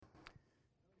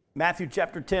Matthew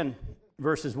chapter 10,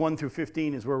 verses 1 through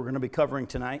 15 is where we're going to be covering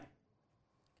tonight.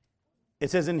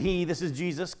 It says, and he, this is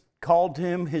Jesus, called to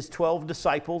him his 12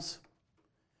 disciples,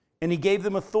 and he gave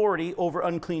them authority over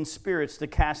unclean spirits to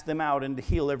cast them out and to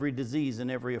heal every disease and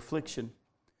every affliction.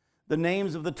 The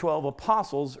names of the 12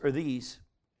 apostles are these.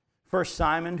 First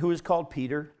Simon, who is called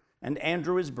Peter, and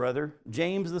Andrew his brother,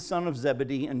 James the son of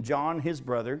Zebedee, and John his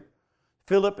brother,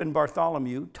 Philip and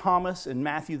Bartholomew, Thomas and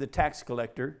Matthew the tax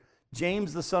collector,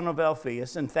 James the son of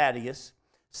Alphaeus and Thaddeus,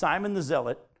 Simon the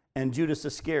zealot, and Judas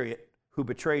Iscariot, who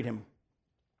betrayed him.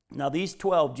 Now these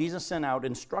 12 Jesus sent out,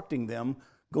 instructing them,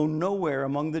 go nowhere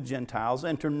among the Gentiles,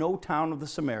 enter no town of the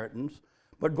Samaritans,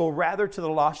 but go rather to the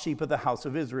lost sheep of the house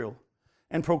of Israel,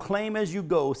 and proclaim as you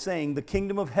go, saying, the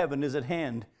kingdom of heaven is at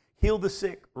hand. Heal the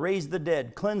sick, raise the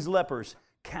dead, cleanse lepers,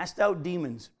 cast out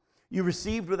demons. You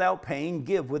received without paying,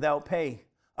 give without pay.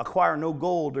 Acquire no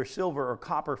gold or silver or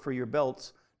copper for your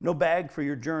belts, no bag for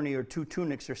your journey, or 2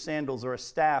 tunics or sandals or a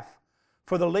staff,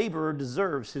 for the laborer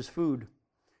deserves his food.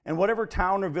 And whatever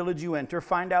town or village you enter,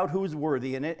 find out who is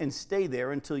worthy in it, and stay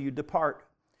there until you depart.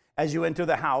 As you enter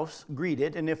the house, greet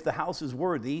it, and if the house is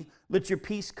worthy, let your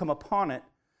peace come upon it.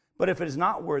 But if it is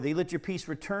not worthy, let your peace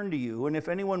return to you. And if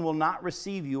anyone will not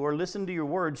receive you or listen to your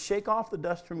words, shake off the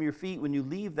dust from your feet when you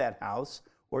leave that house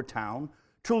or town.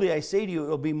 Truly I say to you, it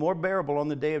will be more bearable on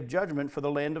the day of judgment for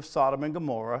the land of Sodom and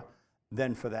Gomorrah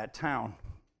than for that town.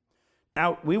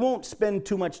 Now, we won't spend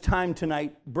too much time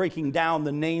tonight breaking down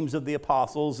the names of the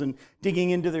apostles and digging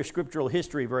into their scriptural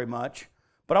history very much.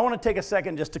 But I want to take a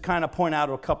second just to kind of point out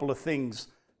a couple of things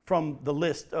from the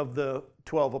list of the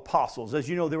 12 apostles. As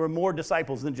you know, there were more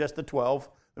disciples than just the 12.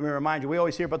 Let me remind you, we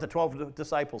always hear about the 12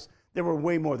 disciples. There were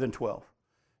way more than 12.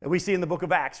 And we see in the book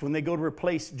of Acts, when they go to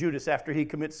replace Judas after he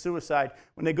commits suicide,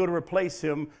 when they go to replace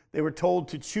him, they were told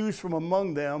to choose from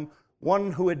among them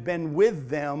one who had been with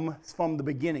them from the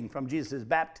beginning, from Jesus'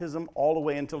 baptism all the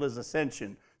way until his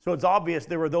ascension. So it's obvious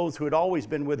there were those who had always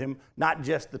been with him, not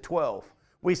just the 12.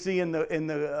 We see in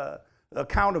the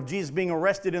account of Jesus being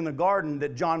arrested in the garden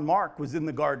that John Mark was in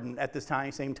the garden at this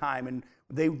same time, and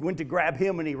they went to grab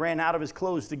him and he ran out of his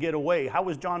clothes to get away. How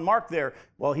was John Mark there?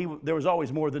 Well, there was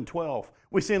always more than 12.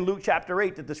 We see in Luke chapter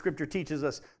 8 that the scripture teaches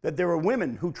us that there were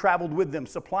women who traveled with them,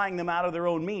 supplying them out of their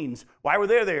own means. Why were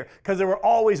they there? Because there were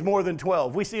always more than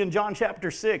 12. We see in John chapter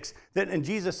 6 that, and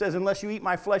Jesus says, unless you eat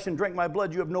my flesh and drink my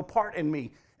blood, you have no part in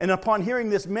me. And upon hearing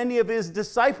this, many of his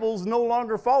disciples no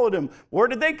longer followed him. Where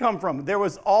did they come from? There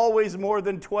was always more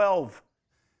than 12.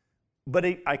 But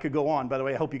I could go on, by the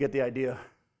way. I hope you get the idea.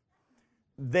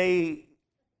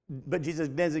 But Jesus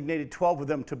designated 12 of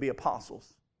them to be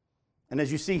apostles. And as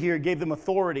you see here, he gave them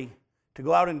authority to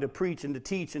go out and to preach and to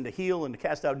teach and to heal and to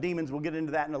cast out demons. We'll get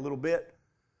into that in a little bit.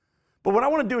 But what I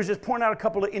want to do is just point out a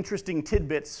couple of interesting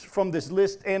tidbits from this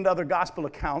list and other gospel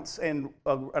accounts and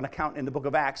an account in the book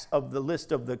of Acts of the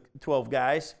list of the 12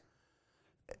 guys.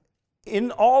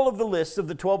 In all of the lists of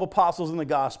the 12 apostles in the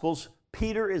Gospels,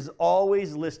 Peter is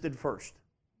always listed first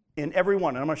in every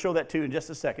one. And I'm going to show that to you in just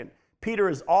a second. Peter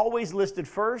is always listed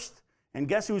first, and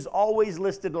guess who's always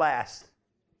listed last?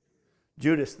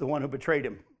 Judas, the one who betrayed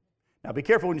him. Now be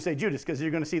careful when you say Judas, because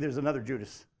you're going to see there's another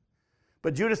Judas.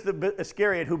 But Judas the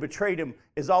Iscariot, who betrayed him,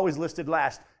 is always listed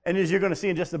last. And as you're going to see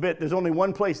in just a bit, there's only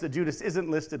one place that Judas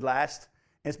isn't listed last,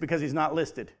 and it's because he's not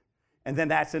listed. And then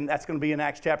that's going to be in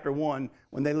Acts chapter 1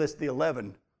 when they list the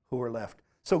 11 who were left.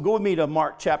 So go with me to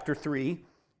Mark chapter 3. Let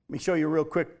me show you real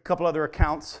quick a couple other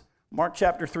accounts. Mark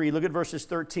chapter 3, look at verses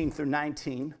 13 through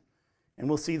 19, and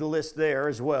we'll see the list there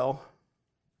as well.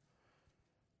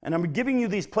 And I'm giving you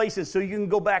these places so you can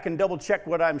go back and double check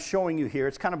what I'm showing you here.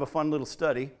 It's kind of a fun little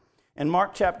study. In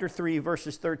Mark chapter 3,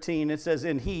 verses 13, it says,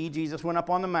 and he, Jesus, went up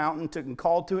on the mountain and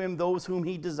called to him those whom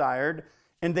he desired,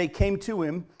 and they came to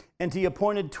him, and he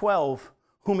appointed 12,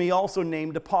 whom he also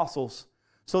named apostles,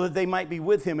 so that they might be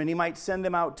with him, and he might send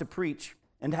them out to preach,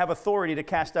 and have authority to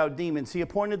cast out demons. He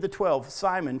appointed the 12,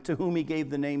 Simon, to whom he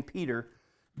gave the name Peter,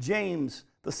 James,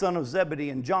 the son of Zebedee,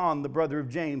 and John, the brother of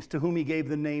James, to whom he gave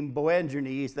the name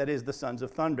Boanerges, that is, the sons of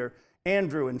thunder,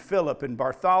 Andrew and Philip and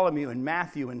Bartholomew and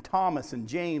Matthew and Thomas and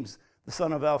James, the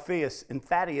son of Alphaeus, and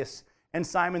Thaddeus and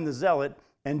Simon the zealot,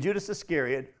 and Judas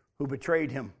Iscariot, who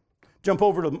betrayed him. Jump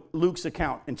over to Luke's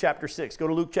account in chapter 6. Go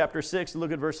to Luke chapter 6 and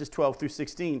look at verses 12 through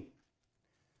 16.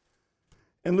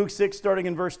 In Luke 6, starting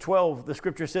in verse 12, the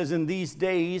scripture says, in these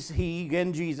days he,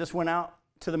 again Jesus, went out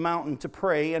to the mountain to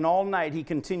pray, and all night he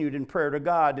continued in prayer to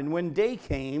God. And when day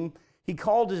came, he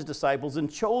called his disciples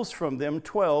and chose from them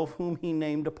 12 whom he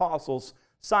named apostles,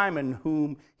 Simon,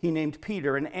 whom he named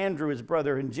Peter, and Andrew his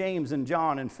brother, and James and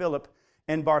John and Philip,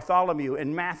 and Bartholomew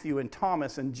and Matthew and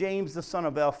Thomas, and James the son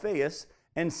of Alphaeus,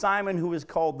 and Simon, who is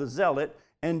called the Zealot,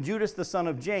 and Judas the son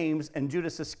of James, and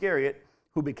Judas Iscariot,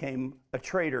 who became a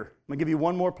traitor. I'm going to give you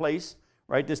one more place.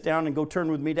 Write this down and go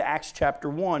turn with me to Acts chapter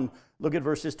 1. Look at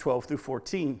verses 12 through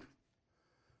 14.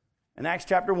 In Acts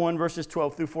chapter 1, verses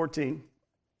 12 through 14,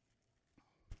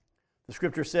 the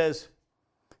scripture says,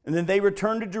 "And then they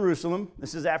returned to Jerusalem."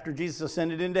 This is after Jesus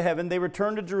ascended into heaven. "They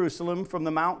returned to Jerusalem from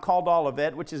the mount called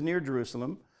Olivet, which is near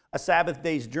Jerusalem, a Sabbath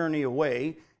day's journey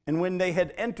away. And when they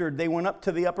had entered, they went up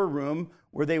to the upper room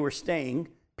where they were staying,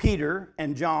 Peter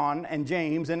and John and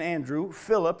James and Andrew,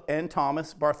 Philip and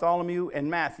Thomas, Bartholomew and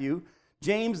Matthew,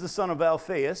 James the son of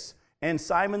Alphaeus, and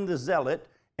Simon the Zealot,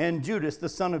 and Judas the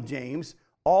son of James.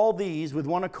 All these, with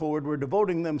one accord, were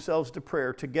devoting themselves to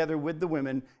prayer together with the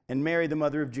women and Mary, the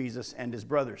mother of Jesus, and his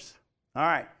brothers." All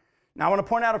right. Now, I want to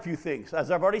point out a few things. As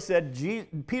I've already said,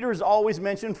 Peter is always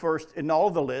mentioned first in all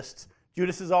of the lists.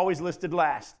 Judas is always listed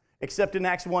last, except in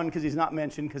Acts 1 because he's not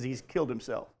mentioned because he's killed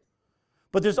himself.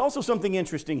 But there's also something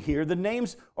interesting here. The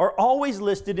names are always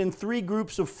listed in 3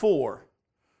 groups of 4.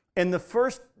 And the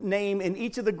first name in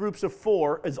each of the groups of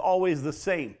 4 is always the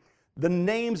same. The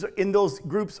names in those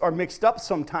groups are mixed up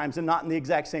sometimes and not in the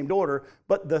exact same order,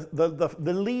 but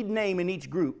the lead name in each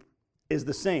group is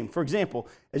the same. For example,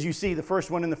 as you see, the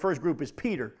first one in the first group is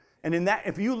Peter. And in that,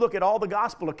 if you look at all the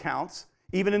gospel accounts,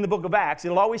 even in the book of Acts,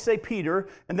 it'll always say Peter,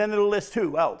 and then it'll list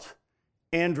who else?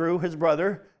 Andrew, his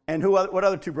brother, and what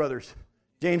other 2 brothers?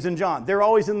 James and John. They're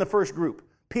always in the first group.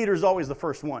 Peter's always the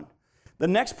first one. The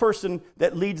next person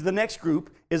that leads the next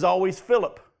group is always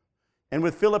Philip. And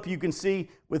with Philip, you can see,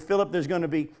 with Philip, there's going to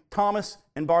be Thomas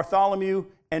and Bartholomew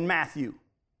and Matthew.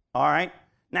 All right?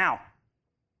 Now,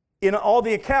 in all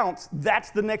the accounts, that's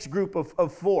the next group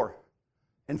of 4.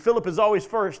 And Philip is always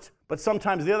first, but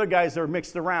sometimes the other guys are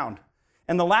mixed around.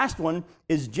 And the last one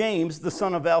is James, the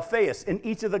son of Alphaeus. In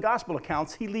each of the gospel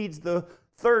accounts, he leads the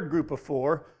third group of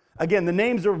 4. Again, the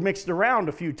names are mixed around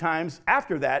a few times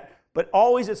after that, but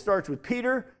always it starts with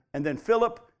Peter, and then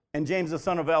Philip, and James, the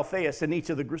son of Alphaeus, in each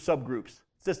of the subgroups.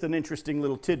 It's just an interesting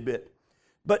little tidbit.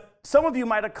 But some of you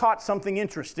might have caught something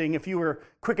interesting if you were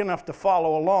quick enough to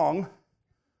follow along.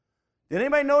 Did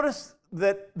anybody notice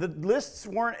that the lists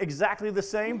weren't exactly the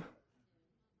same?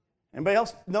 Anybody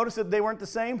else notice that they weren't the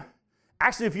same?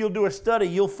 Actually, if you'll do a study,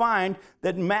 you'll find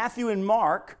that Matthew and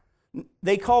Mark,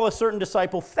 they call a certain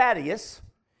disciple Thaddeus,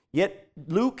 yet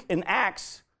Luke and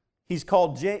Acts, he's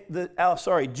called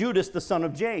Judas, the son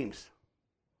of James.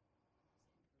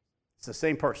 It's the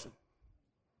same person.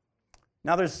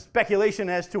 Now, there's speculation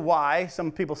as to why.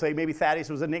 Some people say maybe Thaddeus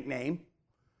was a nickname.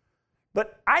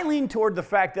 But I lean toward the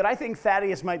fact that I think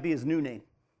Thaddeus might be his new name.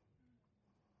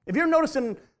 If you're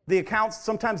noticing the accounts,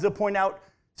 sometimes they'll point out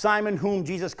Simon, whom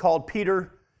Jesus called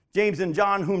Peter, James and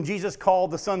John, whom Jesus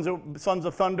called the sons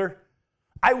of thunder.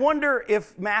 I wonder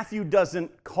if Matthew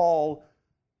doesn't call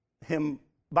him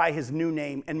by his new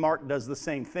name and Mark does the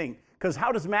same thing. Because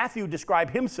how does Matthew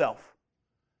describe himself?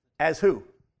 As who?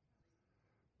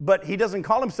 But he doesn't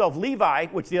call himself Levi,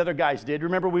 which the other guys did.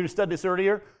 Remember we studied this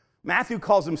earlier? Matthew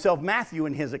calls himself Matthew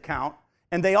in his account,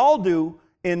 and they all do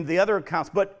in the other accounts.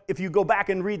 But if you go back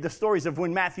and read the stories of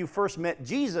when Matthew first met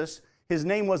Jesus, his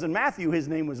name wasn't Matthew, his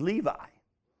name was Levi.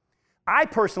 I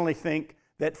personally think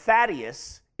that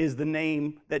Thaddeus is the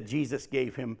name that Jesus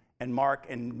gave him, and Mark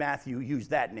and Matthew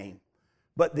used that name.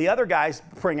 But the other guys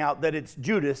bring out that it's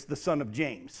Judas, the son of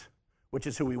James, which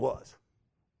is who he was.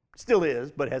 Still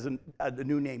is, but has a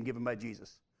new name given by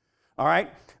Jesus. All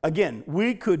right? Again,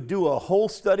 we could do a whole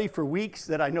study for weeks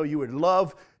that I know you would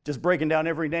love, just breaking down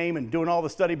every name and doing all the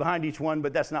study behind each one,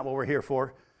 but that's not what we're here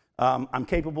for. I'm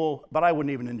capable, but I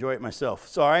wouldn't even enjoy it myself.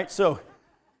 So, all right? So,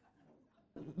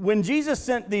 when Jesus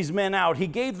sent these men out, he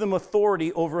gave them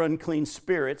authority over unclean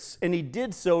spirits, and he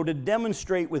did so to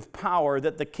demonstrate with power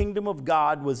that the kingdom of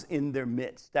God was in their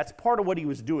midst. That's part of what he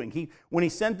was doing. When he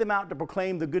sent them out to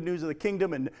proclaim the good news of the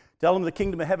kingdom and tell them the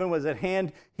kingdom of heaven was at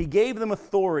hand, he gave them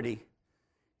authority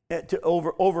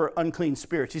over unclean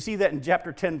spirits. You see that in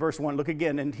chapter 10, verse 1. Look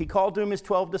again. And he called to him his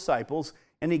 12 disciples,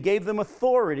 and he gave them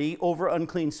authority over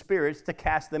unclean spirits to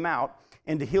cast them out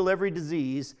and to heal every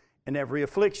disease and every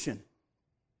affliction.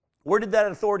 Where did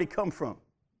that authority come from?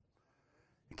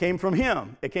 It came from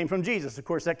him. It came from Jesus. Of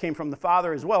course, that came from the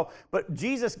Father as well. But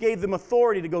Jesus gave them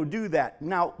authority to go do that.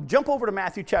 Now, jump over to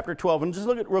Matthew chapter 12 and just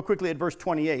look real quickly at verse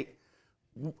 28.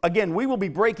 Again, we will be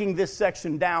breaking this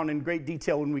section down in great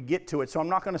detail when we get to it, so I'm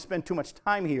not going to spend too much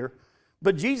time here.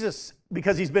 But Jesus,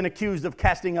 because he's been accused of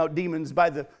casting out demons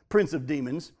by the prince of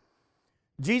demons,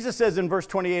 Jesus says in verse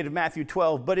 28 of Matthew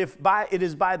 12, "But if it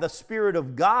is by the Spirit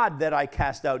of God that I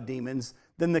cast out demons,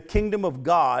 then the kingdom of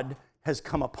God has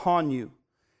come upon you."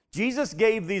 Jesus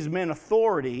gave these men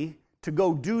authority to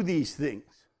go do these things.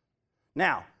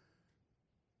 Now,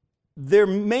 their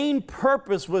main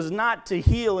purpose was not to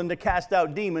heal and to cast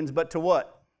out demons, but to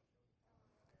what?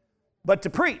 But to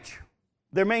preach.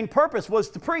 Their main purpose was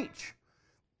to preach.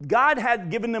 God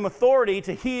had given them authority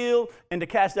to heal and to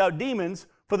cast out demons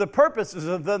for the purposes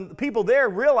of the people there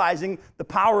realizing the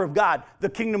power of God. The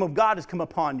kingdom of God has come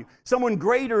upon you. Someone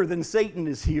greater than Satan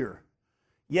is here.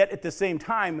 Yet at the same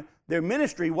time, their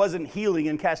ministry wasn't healing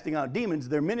and casting out demons.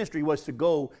 Their ministry was to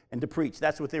go and to preach.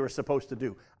 That's what they were supposed to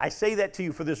do. I say that to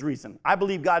you for this reason. I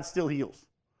believe God still heals.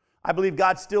 I believe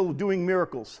God's still doing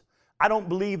miracles. I don't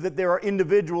believe that there are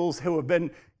individuals who have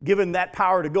been given that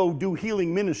power to go do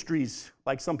healing ministries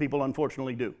like some people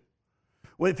unfortunately do.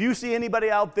 Well, if you see anybody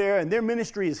out there and their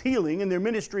ministry is healing and their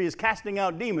ministry is casting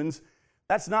out demons,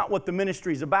 that's not what the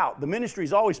ministry is about. The ministry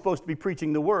is always supposed to be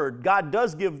preaching the word. God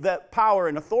does give that power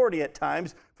and authority at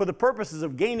times for the purposes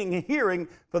of gaining a hearing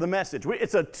for the message.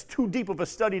 It's too deep of a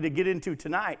study to get into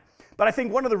tonight. But I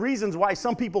think one of the reasons why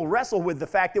some people wrestle with the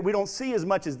fact that we don't see as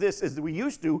much as this as we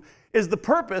used to is the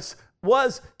purpose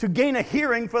was to gain a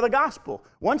hearing for the gospel.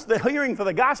 Once the hearing for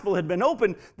the gospel had been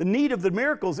opened, the need of the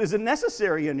miracles isn't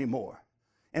necessary anymore.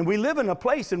 And we live in a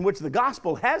place in which the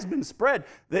gospel has been spread.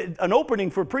 An opening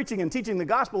for preaching and teaching the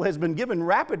gospel has been given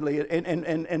rapidly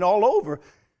and all over.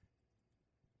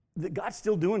 God's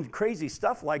still doing crazy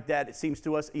stuff like that, it seems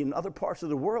to us, in other parts of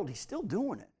the world. He's still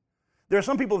doing it. There are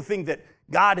some people who think that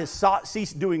God has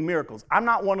ceased doing miracles. I'm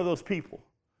not one of those people.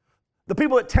 The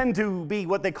people that tend to be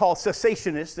what they call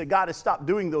cessationists, that God has stopped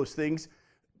doing those things,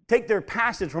 take their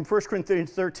passage from 1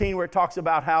 Corinthians 13 where it talks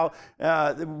about how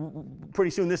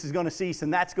pretty soon this is going to cease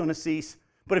and that's going to cease.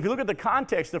 But if you look at the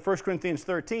context of 1 Corinthians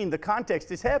 13, the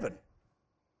context is heaven.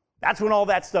 That's when all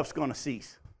that stuff's going to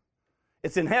cease.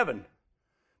 It's in heaven.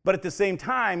 But at the same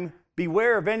time,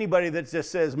 beware of anybody that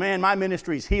just says, man, my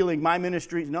ministry is healing, my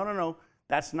ministry is... No.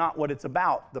 That's not what it's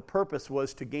about. The purpose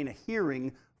was to gain a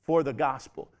hearing for the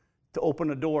gospel, to open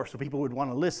a door so people would want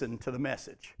to listen to the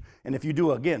message. And if you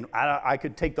do, again, I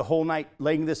could take the whole night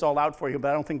laying this all out for you,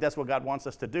 but I don't think that's what God wants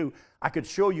us to do. I could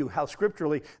show you how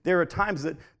scripturally there are times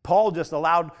that Paul just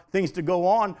allowed things to go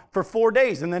on for 4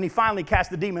 days, and then he finally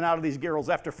cast the demon out of these girls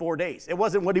after 4 days. It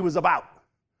wasn't what he was about.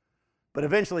 But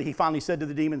eventually he finally said to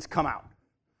the demons, come out.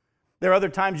 There are other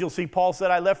times you'll see Paul said,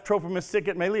 I left Trophimus sick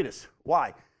at Miletus.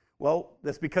 Why? Well,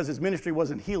 that's because his ministry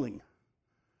wasn't healing.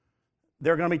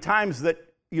 There are going to be times that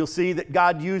you'll see that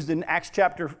God used in Acts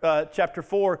chapter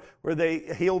 4 where they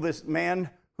heal this man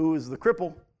who is the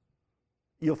cripple.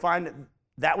 You'll find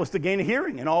that was to gain a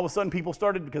hearing. And all of a sudden people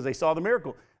started because they saw the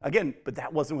miracle. Again, but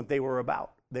that wasn't what they were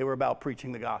about. They were about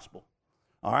preaching the gospel.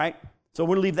 All right? So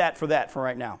we'll leave that for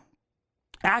right now.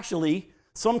 Actually,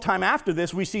 sometime after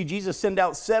this, we see Jesus send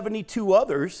out 72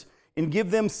 others and give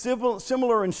them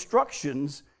similar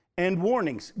instructions and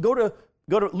warnings. Go to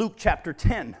Luke chapter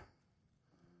 10.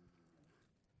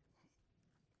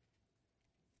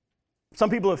 Some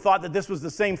people have thought that this was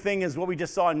the same thing as what we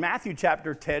just saw in Matthew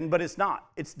chapter 10, but it's not.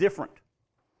 It's different.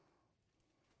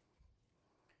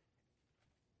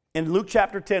 In Luke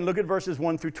chapter 10, look at verses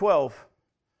 1 through 12.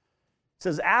 It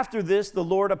says, after this, the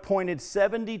Lord appointed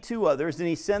 72 others, and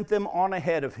he sent them on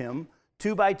ahead of him,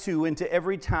 2 by 2, into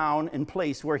every town and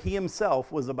place where he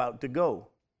himself was about to go.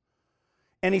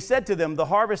 And he said to them, the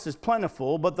harvest is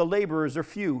plentiful, but the laborers are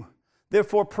few.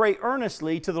 Therefore, pray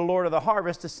earnestly to the Lord of the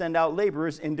harvest to send out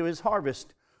laborers into his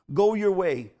harvest. Go your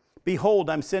way. Behold,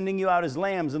 I'm sending you out as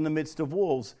lambs in the midst of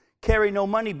wolves. Carry no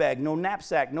money bag, no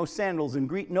knapsack, no sandals, and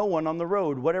greet no one on the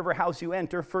road. Whatever house you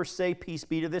enter, first say, peace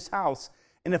be to this house.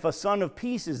 And if a son of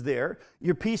peace is there,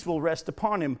 your peace will rest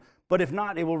upon him. But if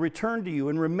not, it will return to you,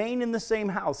 and remain in the same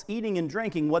house, eating and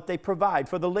drinking what they provide,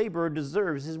 for the laborer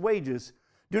deserves his wages.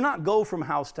 Do not go from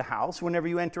house to house. Whenever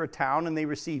you enter a town and they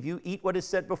receive you, eat what is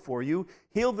set before you,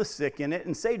 heal the sick in it,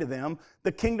 and say to them,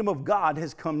 the kingdom of God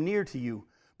has come near to you.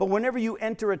 But whenever you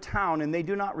enter a town and they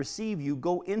do not receive you,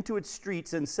 go into its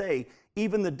streets and say,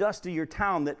 even the dust of your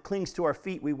town that clings to our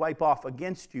feet we wipe off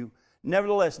against you.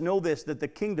 Nevertheless, know this, that the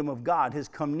kingdom of God has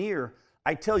come near.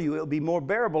 I tell you, it will be more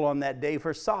bearable on that day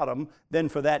for Sodom than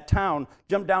for that town.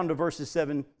 Jump down to verses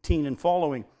 17 and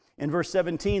following. In verse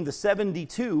 17, the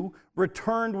 72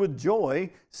 returned with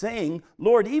joy, saying,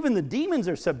 Lord, even the demons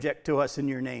are subject to us in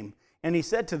your name. And he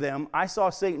said to them, I saw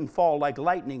Satan fall like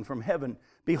lightning from heaven.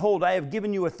 Behold, I have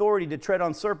given you authority to tread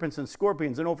on serpents and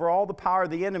scorpions and over all the power of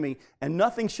the enemy, and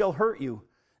nothing shall hurt you.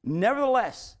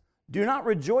 Nevertheless, do not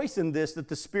rejoice in this that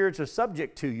the spirits are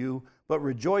subject to you, but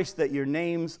rejoice that your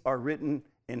names are written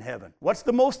in heaven. What's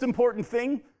the most important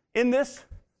thing in this?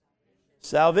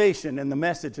 Salvation and the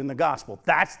message and the gospel.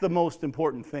 That's the most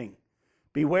important thing.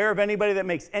 Beware of anybody that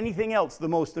makes anything else the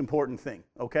most important thing,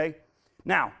 okay?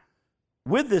 Now,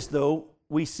 with this, though,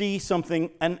 we see something,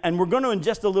 and we're going to, in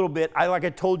just a little bit, like I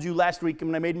told you last week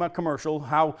when I made my commercial,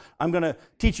 how I'm going to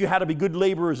teach you how to be good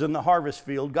laborers in the harvest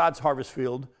field, God's harvest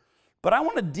field. But I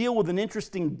want to deal with an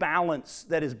interesting balance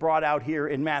that is brought out here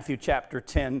in Matthew chapter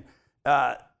 10,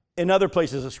 in other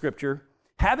places of Scripture,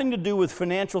 having to do with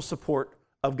financial support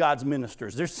of God's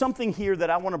ministers. There's something here that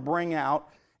I want to bring out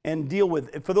and deal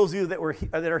with. For those of you that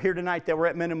are here tonight that were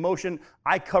at Men in Motion,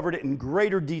 I covered it in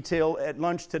greater detail at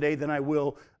lunch today than I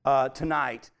will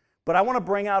tonight. But I want to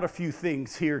bring out a few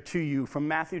things here to you from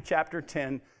Matthew chapter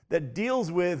 10 that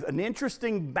deals with an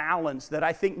interesting balance that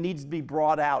I think needs to be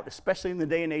brought out, especially in the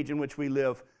day and age in which we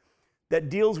live, that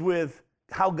deals with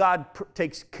how God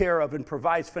takes care of and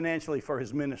provides financially for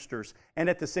his ministers. And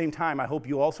at the same time, I hope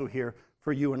you also hear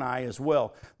for you and I as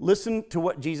well. Listen to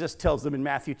what Jesus tells them in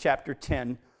Matthew chapter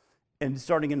 10, and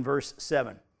starting in verse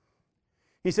 7.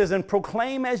 He says, "And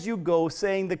proclaim as you go,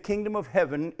 saying, the kingdom of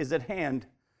heaven is at hand.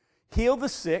 Heal the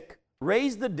sick,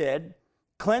 raise the dead,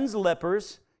 cleanse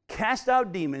lepers, cast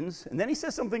out demons." And then he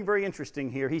says something very interesting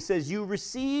here. He says, "You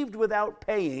received without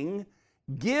paying,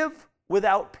 give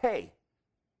without pay.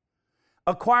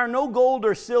 Acquire no gold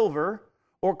or silver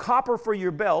or copper for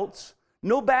your belts,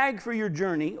 no bag for your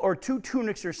journey, or 2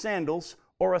 tunics or sandals,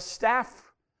 or a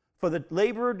staff, for the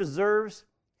laborer deserves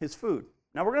his food."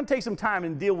 Now we're going to take some time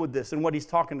and deal with this and what he's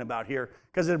talking about here,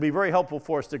 because it'll be very helpful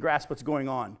for us to grasp what's going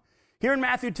on. Here in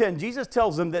Matthew 10, Jesus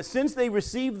tells them that since they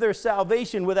received their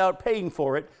salvation without paying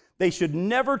for it, they should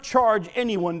never charge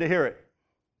anyone to hear it.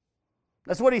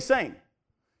 That's what he's saying.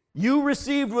 You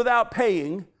received without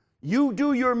paying, you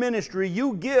do your ministry,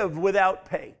 you give without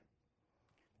pay.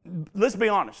 Let's be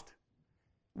honest.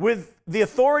 With the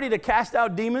authority to cast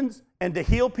out demons and to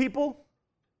heal people,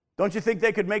 don't you think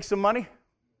they could make some money?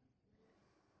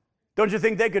 Don't you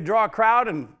think they could draw a crowd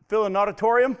and fill an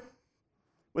auditorium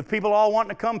with people all wanting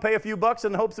to come pay a few bucks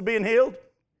in the hopes of being healed?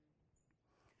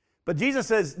 But Jesus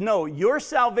says, no, your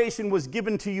salvation was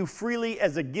given to you freely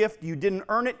as a gift. You didn't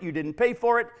earn it. You didn't pay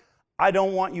for it. I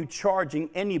don't want you charging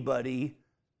anybody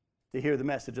to hear the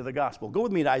message of the gospel. Go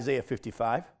with me to Isaiah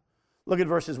 55. Look at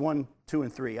verses 1, 2,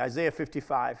 and 3. Isaiah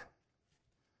 55.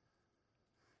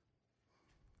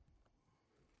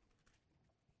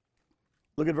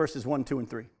 Look at verses 1, 2, and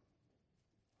 3.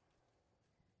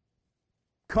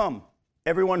 "Come,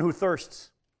 everyone who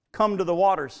thirsts, come to the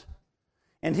waters.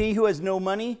 And he who has no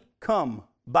money, come,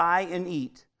 buy and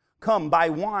eat. Come, buy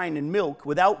wine and milk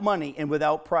without money and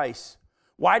without price.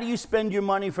 Why do you spend your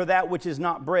money for that which is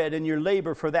not bread, and your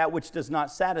labor for that which does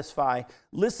not satisfy?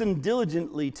 Listen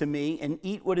diligently to me and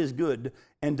eat what is good,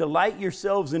 and delight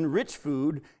yourselves in rich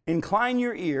food. Incline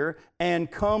your ear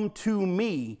and come to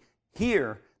me.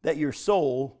 Hear that your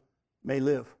soul may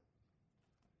live."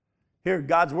 Here,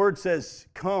 God's word says,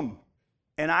 come,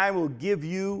 and I will give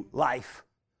you life.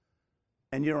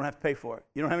 And you don't have to pay for it.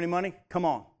 You don't have any money? Come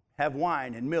on, have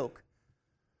wine and milk.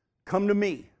 Come to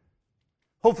me.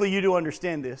 Hopefully you do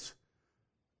understand this.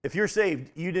 If you're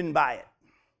saved, you didn't buy it.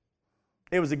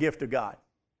 It was a gift of God.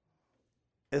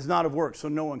 It's not of works, so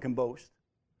no one can boast.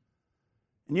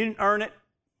 And you didn't earn it.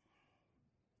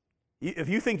 If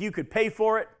you think you could pay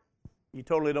for it, you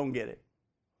totally don't get it.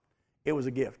 It was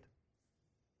a gift.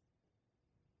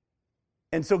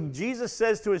 And so Jesus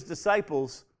says to his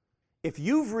disciples, if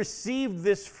you've received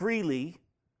this freely,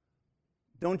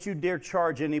 don't you dare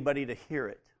charge anybody to hear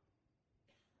it.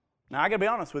 Now, I got to be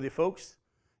honest with you, folks.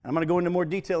 I'm going to go into more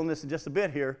detail in this in just a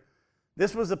bit here.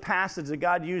 This was a passage that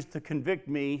God used to convict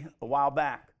me a while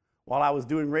back while I was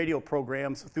doing radio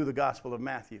programs through the Gospel of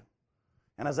Matthew.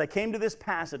 And as I came to this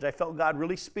passage, I felt God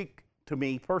really speak to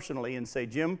me personally and say,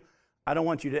 Jim, I don't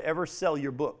want you to ever sell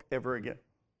your book ever again.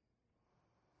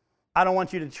 I don't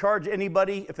want you to charge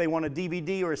anybody if they want a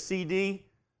DVD or a CD.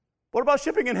 What about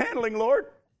shipping and handling, Lord?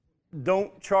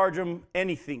 Don't charge them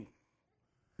anything.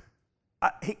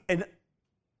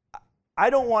 I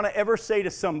don't want to ever say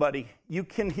to somebody, you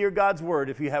can hear God's word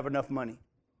if you have enough money.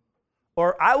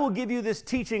 Or I will give you this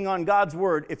teaching on God's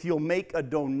word if you'll make a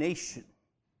donation.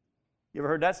 You ever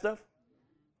heard that stuff?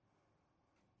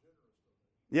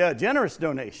 Yeah, generous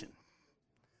donation.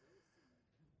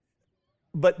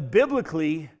 But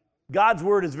biblically, God's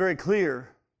word is very clear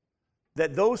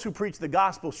that those who preach the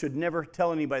gospel should never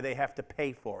tell anybody they have to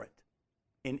pay for it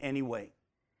in any way.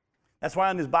 That's why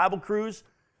on this Bible cruise,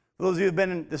 for those of you who have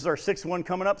been in, this is our 6th one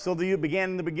coming up, so that you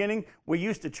began in the beginning, we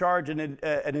used to charge an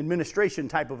administration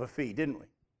type of a fee, didn't we?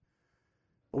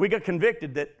 Well, we got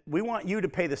convicted that we want you to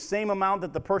pay the same amount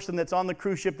that the person that's on the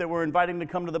cruise ship that we're inviting to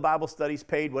come to the Bible studies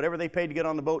paid. Whatever they paid to get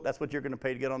on the boat, that's what you're going to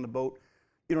pay to get on the boat.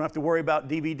 You don't have to worry about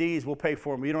DVDs. We'll pay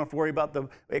for them. You don't have to worry about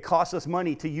it costs us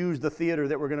money to use the theater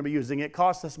that we're going to be using. It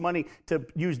costs us money to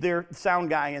use their sound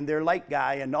guy and their light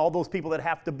guy and all those people that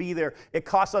have to be there. It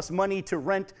costs us money to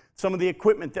rent some of the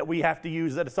equipment that we have to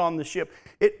use that is on the ship.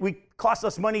 It costs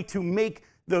us money to make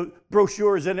the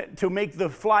brochures and to make the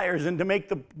flyers and to make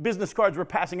the business cards we're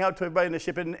passing out to everybody in the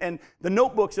ship and the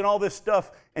notebooks and all this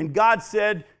stuff. And God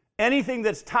said, anything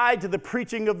that's tied to the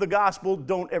preaching of the gospel,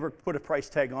 don't ever put a price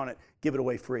tag on it. Give it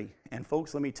away free. And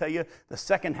folks, let me tell you, the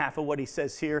second half of what he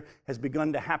says here has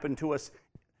begun to happen to us.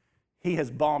 He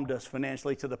has bombed us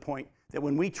financially to the point that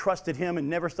when we trusted him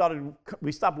and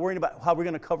we stopped worrying about how we're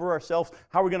going to cover ourselves,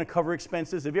 how we're going to cover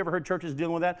expenses. Have you ever heard churches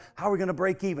dealing with that? How are we going to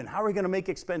break even? How are we going to make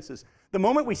expenses? The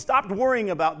moment we stopped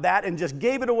worrying about that and just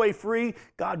gave it away free,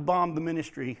 God bombed the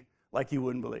ministry like you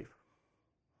wouldn't believe.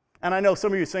 And I know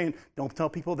some of you are saying, don't tell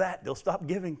people that. They'll stop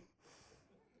giving.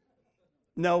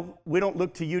 No, we don't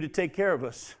look to you to take care of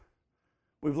us.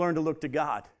 We've learned to look to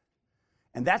God.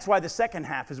 And that's why the second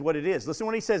half is what it is. Listen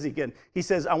what he says again. He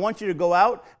says, I want you to go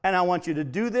out and I want you to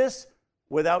do this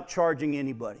without charging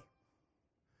anybody.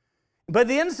 But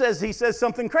the end he says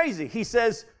something crazy. He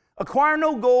says, acquire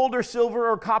no gold or silver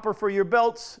or copper for your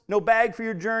belts, no bag for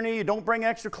your journey, you don't bring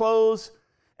extra clothes.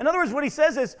 In other words, what he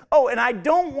says is, and I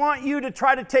don't want you to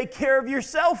try to take care of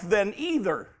yourself then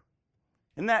either.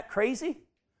 Isn't that crazy?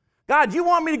 God, you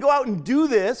want me to go out and do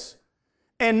this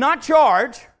and not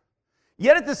charge,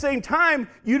 yet at the same time,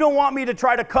 you don't want me to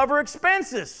try to cover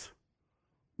expenses.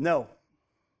 No.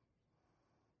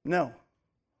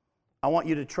 I want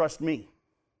you to trust me.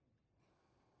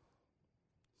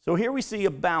 So here we see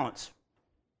a balance.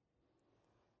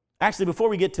 Actually, before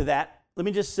we get to that, let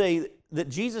me just say that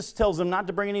Jesus tells them not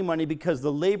to bring any money because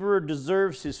the laborer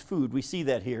deserves his food. We see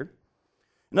that here.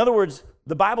 In other words,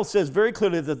 the Bible says very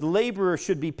clearly that the laborer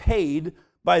should be paid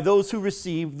by those who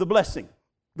receive the blessing.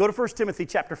 Go to 1 Timothy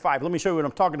chapter 5. Let me show you what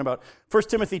I'm talking about. 1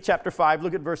 Timothy chapter 5,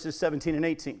 look at verses 17 and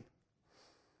 18.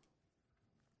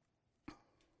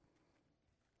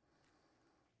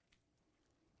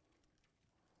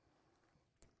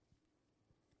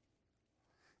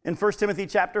 In 1 Timothy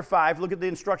chapter 5, look at the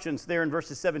instructions there in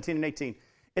verses 17 and 18.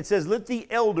 It says, let the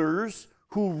elders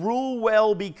who rule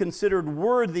well be considered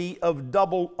worthy of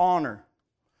double honor,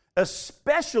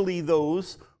 especially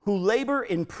those who labor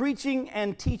in preaching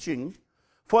and teaching.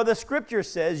 For the scripture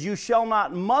says, you shall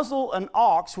not muzzle an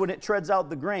ox when it treads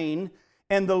out the grain,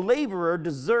 and the laborer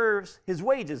deserves his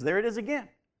wages. There it is again.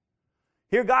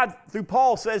 Here God, through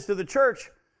Paul, says to the church,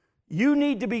 you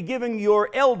need to be giving your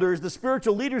elders, the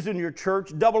spiritual leaders in your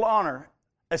church, double honor,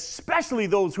 especially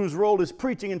those whose role is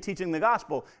preaching and teaching the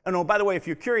gospel. And oh, by the way, if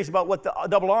you're curious about what the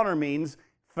double honor means,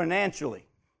 financially.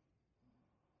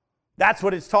 That's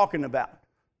what it's talking about.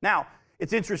 Now,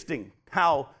 it's interesting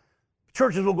how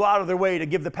churches will go out of their way to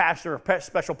give the pastor a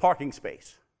special parking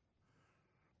space.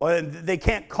 Or they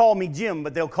can't call me Jim,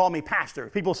 but they'll call me pastor.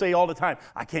 People say all the time,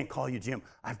 I can't call you Jim.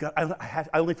 I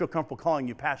only feel comfortable calling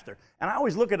you pastor. And I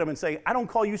always look at them and say, I don't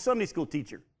call you Sunday school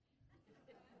teacher.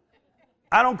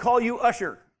 I don't call you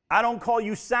usher. I don't call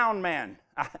you sound man.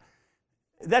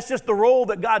 That's just the role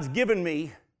that God's given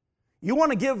me. You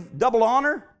want to give double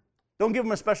honor? Don't give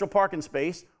them a special parking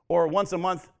space, or once a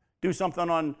month do something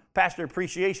on Pastor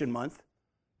Appreciation Month.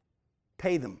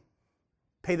 Pay them.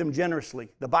 Pay them generously.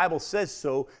 The Bible says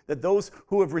so, that those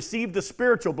who have received the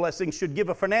spiritual blessing should give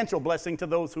a financial blessing to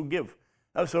those who give.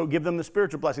 So give them the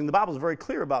spiritual blessing. The Bible is very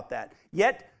clear about that.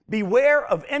 Yet, beware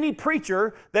of any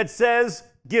preacher that says,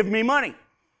 give me money.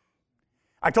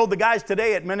 I told the guys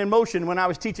today at Men in Motion when I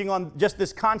was teaching on just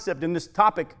this concept and this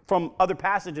topic from other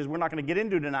passages we're not going to get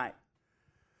into tonight.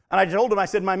 And I told them, I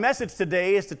said, my message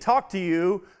today is to talk to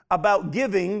you about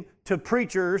giving to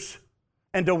preachers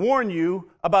and to warn you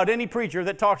about any preacher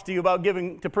that talks to you about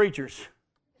giving to preachers.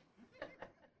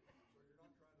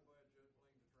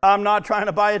 I'm not trying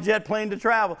to buy a jet plane to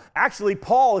travel. Actually,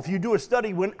 Paul, if you do a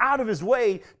study, went out of his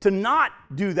way to not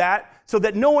do that so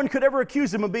that no one could ever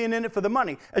accuse him of being in it for the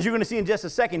money. As you're going to see in just a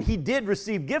second, he did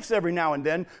receive gifts every now and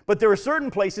then, but there were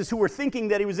certain places who were thinking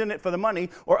that he was in it for the money,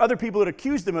 or other people had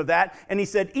accused him of that, and he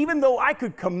said, even though I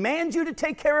could command you to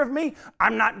take care of me,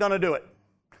 I'm not going to do it.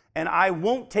 And I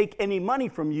won't take any money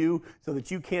from you so that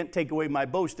you can't take away my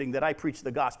boasting that I preach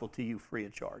the gospel to you free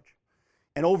of charge.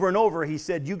 And over, he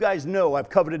said, you guys know I've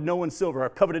coveted no one's silver.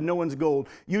 I've coveted no one's gold.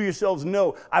 You yourselves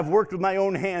know I've worked with my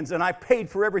own hands, and I've paid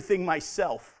for everything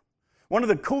myself. One of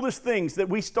the coolest things that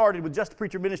we started with Just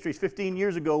Preacher Ministries 15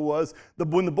 years ago was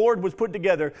when the board was put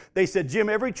together, they said, Jim,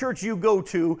 every church you go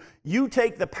to, you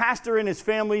take the pastor and his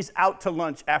families out to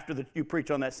lunch after you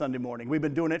preach on that Sunday morning. We've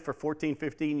been doing it for 14,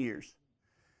 15 years.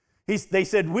 They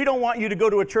said, we don't want you to go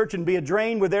to a church and be a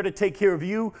drain. We're there to take care of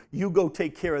you. You go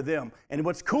take care of them. And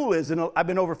what's cool is, and I've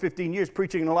been over 15 years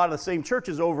preaching in a lot of the same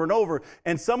churches over and over,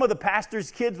 and some of the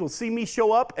pastors' kids will see me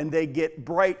show up and they get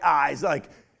bright eyes like,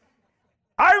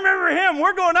 I remember him.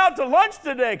 We're going out to lunch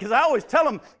today. Because I always tell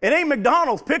them, it ain't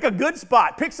McDonald's. Pick a good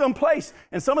spot. Pick some place.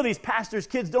 And some of these pastors'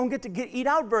 kids don't get to eat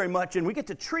out very much, and we get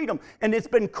to treat them. And it's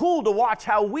been cool to watch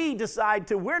how we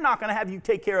decide we're not going to have you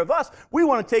take care of us. We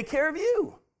want to take care of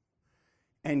you.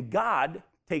 And God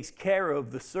takes care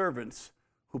of the servants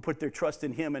who put their trust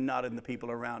in him and not in the people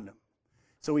around them.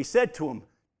 So he said to them,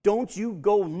 don't you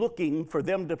go looking for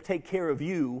them to take care of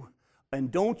you, and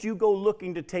don't you go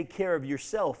looking to take care of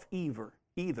yourself either.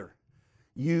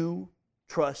 You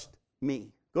trust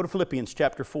me. Go to Philippians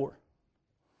chapter 4.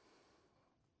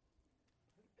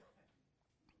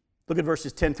 Look at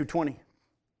verses 10 through 20.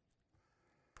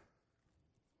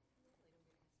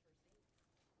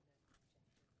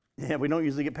 Yeah, we don't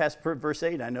usually get past verse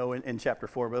 8, I know, in chapter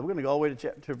 4, but we're going to go all the way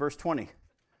to verse 20.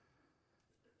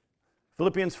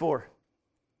 Philippians 4,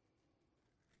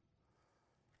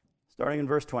 starting in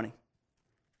verse 20.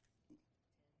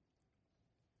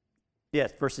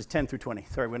 Yes, verses 10 through 20.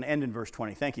 Sorry, we're going to end in verse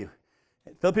 20. Thank you.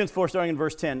 Philippians 4, starting in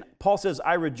verse 10. Paul says,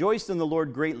 I rejoiced in the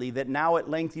Lord greatly that now at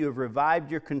length you have revived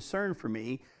your concern for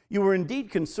me. You were indeed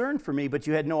concerned for me, but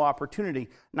you had no opportunity.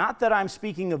 Not that I'm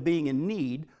speaking of being in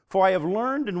need, for I have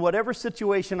learned in whatever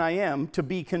situation I am to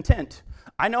be content.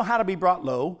 I know how to be brought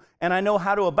low, and I know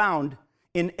how to abound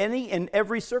in any and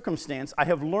every circumstance. I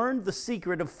have learned the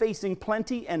secret of facing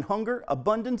plenty and hunger,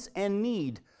 abundance and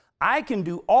need. I can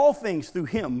do all things through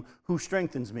him who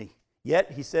strengthens me.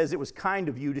 Yet, he says, it was kind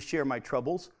of you to share my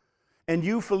troubles. And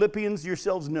you Philippians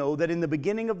yourselves know that in the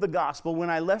beginning of the gospel,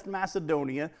 when I left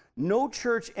Macedonia, no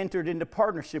church entered into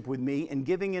partnership with me in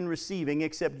giving and receiving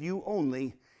except you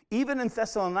only. Even in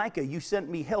Thessalonica, you sent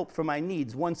me help for my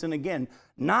needs once and again.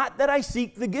 Not that I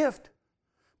seek the gift,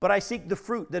 but I seek the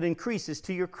fruit that increases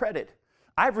to your credit.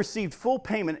 I've received full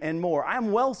payment and more. I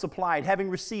am well supplied, having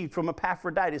received from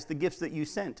Epaphroditus the gifts that you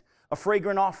sent, a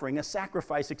fragrant offering, a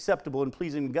sacrifice acceptable and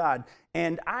pleasing to God.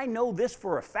 And I know this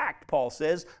for a fact, Paul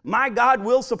says, my God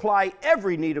will supply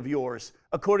every need of yours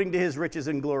according to his riches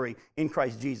and glory in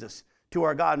Christ Jesus. To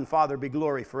our God and Father be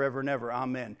glory forever and ever.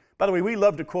 Amen. By the way, we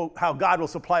love to quote how God will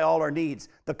supply all our needs.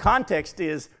 The context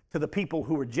is to the people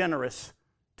who were generous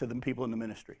to the people in the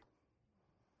ministry.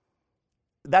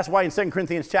 That's why in 2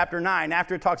 Corinthians chapter 9,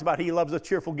 after it talks about he loves a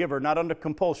cheerful giver, not under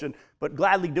compulsion, but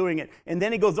gladly doing it. And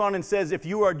then he goes on and says, if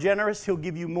you are generous, he'll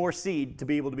give you more seed to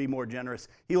be able to be more generous.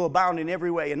 He'll abound in every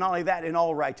way, and not only that, in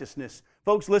all righteousness.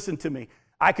 Folks, listen to me.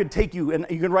 I could take you, and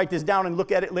you can write this down and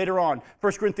look at it later on.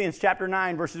 1 Corinthians chapter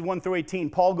 9, verses 1 through 18.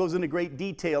 Paul goes into great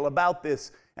detail about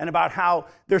this and about how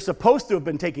they're supposed to have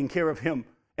been taking care of him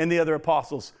and the other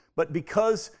apostles. But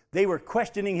because they were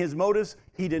questioning his motives,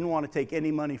 he didn't want to take any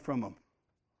money from them,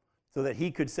 so that he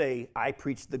could say, I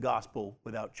preached the gospel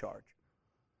without charge.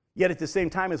 Yet at the same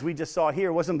time, as we just saw here,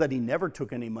 it wasn't that he never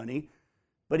took any money,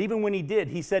 but even when he did,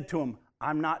 he said to him,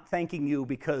 I'm not thanking you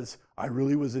because I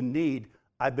really was in need.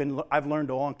 I've learned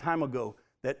a long time ago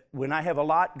that when I have a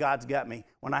lot, God's got me.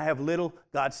 When I have little,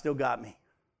 God's still got me.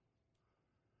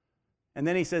 And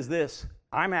then he says this,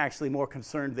 I'm actually more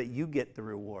concerned that you get the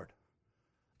reward.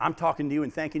 I'm talking to you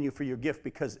and thanking you for your gift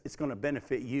because it's going to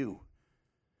benefit you.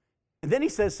 And then he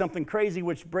says something crazy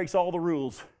which breaks all the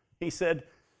rules. He said,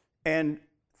 and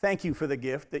thank you for the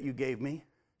gift that you gave me.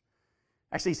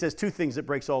 Actually, he says two things that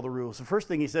breaks all the rules. The first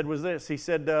thing he said was this. He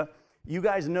said, you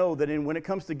guys know that when it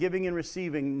comes to giving and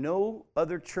receiving, no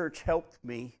other church helped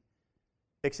me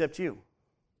except you.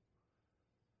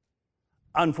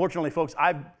 Unfortunately, folks,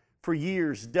 I've for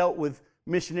years dealt with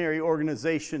missionary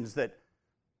organizations that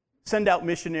send out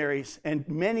missionaries, and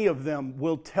many of them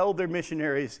will tell their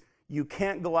missionaries, you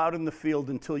can't go out in the field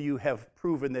until you have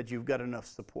proven that you've got enough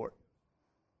support.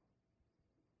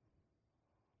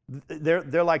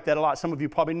 They're like that a lot. Some of you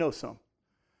probably know some.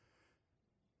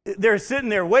 They're sitting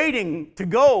there waiting to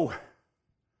go.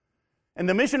 And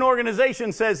the mission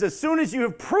organization says, as soon as you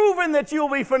have proven that you'll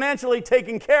be financially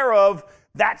taken care of,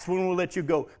 that's when we'll let you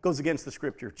go. Goes against the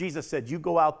scripture. Jesus said, you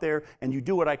go out there and you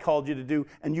do what I called you to do,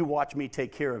 and you watch me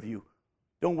take care of you.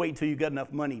 Don't wait until you got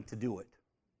enough money to do it.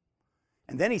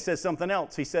 And then he says something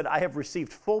else. He said, I have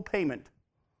received full payment.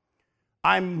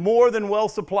 I'm more than well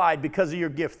supplied because of your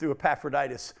gift through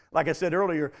Epaphroditus. Like I said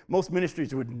earlier, most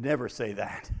ministries would never say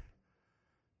that,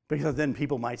 because then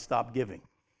people might stop giving.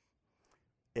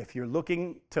 If you're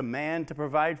looking to man to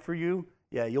provide for you,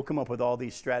 yeah, you'll come up with all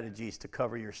these strategies to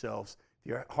cover yourselves. If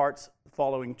your heart's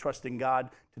following, trusting God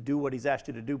to do what he's asked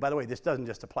you to do. By the way, this doesn't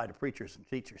just apply to preachers and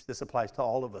teachers. This applies to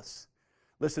all of us.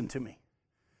 Listen to me.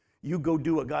 You go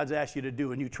do what God's asked you to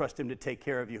do, and you trust him to take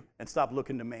care of you, and stop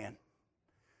looking to man.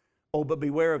 Oh, but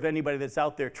beware of anybody that's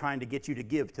out there trying to get you to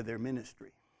give to their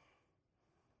ministry.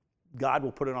 God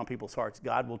will put it on people's hearts.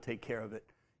 God will take care of it.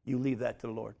 You leave that to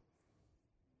the Lord.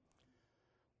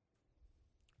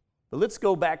 But let's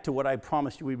go back to what I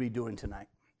promised you we'd be doing tonight.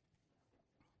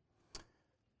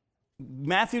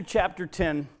 Matthew chapter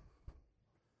 10.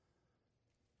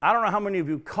 I don't know how many of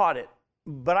you caught it,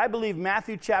 but I believe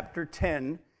Matthew chapter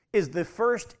 10 is the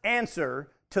first answer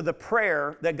to the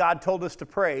prayer that God told us to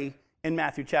pray in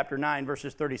Matthew chapter 9,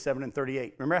 verses 37 and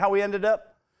 38. Remember how we ended up?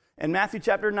 In Matthew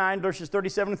chapter 9, verses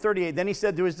 37 and 38, then he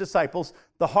said to his disciples,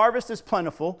 the harvest is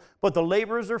plentiful, but the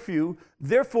laborers are few.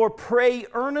 Therefore, pray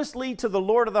earnestly to the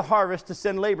Lord of the harvest to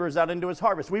send laborers out into his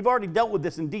harvest. We've already dealt with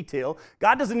this in detail.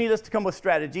 God doesn't need us to come with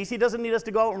strategies. He doesn't need us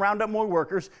to go out and round up more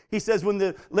workers. He says when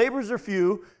the laborers are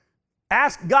few,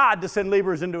 ask God to send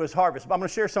laborers into his harvest. But I'm going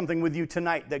to share something with you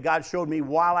tonight that God showed me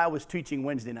while I was teaching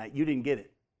Wednesday night. You didn't get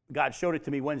it. God showed it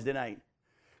to me Wednesday night.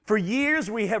 For years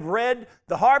we have read,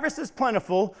 the harvest is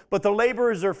plentiful, but the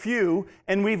laborers are few,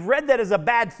 and we've read that as a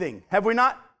bad thing, have we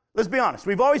not? Let's be honest.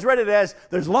 We've always read it as,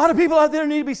 there's a lot of people out there who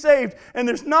need to be saved, and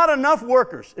there's not enough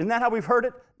workers. Isn't that how we've heard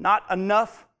it? Not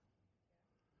enough?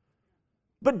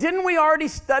 But didn't we already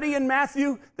study in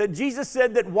Matthew that Jesus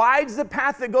said that wide's the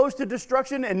path that goes to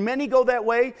destruction, and many go that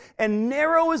way, and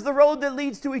narrow is the road that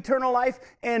leads to eternal life,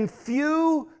 and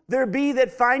few there be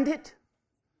that find it?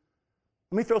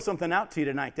 Let me throw something out to you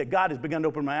tonight that God has begun to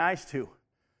open my eyes to.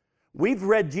 We've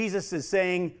read Jesus as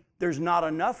saying there's not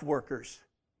enough workers.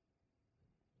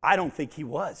 I don't think he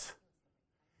was.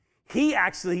 He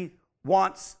actually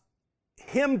wants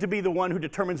him to be the one who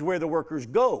determines where the workers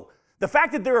go. The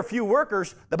fact that there are few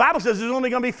workers, the Bible says there's only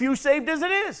going to be few saved as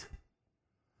it is.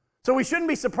 So we shouldn't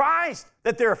be surprised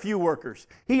that there are few workers.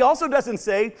 He also doesn't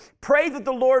say, pray that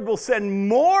the Lord will send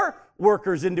more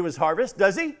workers into his harvest,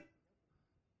 does he?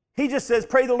 He just says,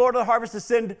 pray the Lord of the harvest to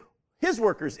send his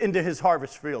workers into his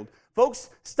harvest field. Folks,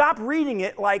 stop reading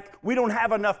it like we don't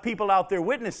have enough people out there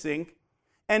witnessing,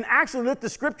 and actually let the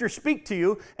Scripture speak to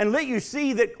you and let you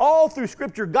see that all through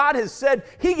Scripture, God has said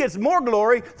he gets more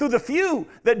glory through the few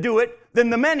that do it than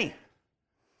the many.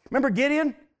 Remember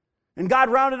Gideon? And God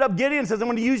rounded up Gideon and says, I'm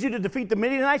going to use you to defeat the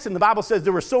Midianites. And the Bible says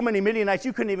there were so many Midianites,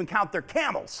 you couldn't even count their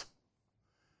camels.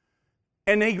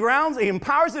 And he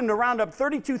empowers him to round up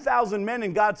 32,000 men,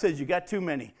 and God says, you got too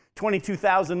many.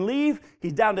 22,000 leave.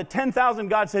 He's down to 10,000.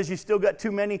 God says, you still got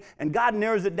too many. And God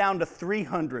narrows it down to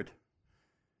 300.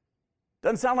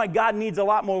 Doesn't sound like God needs a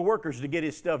lot more workers to get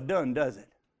his stuff done, does it?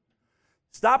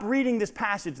 Stop reading this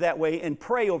passage that way and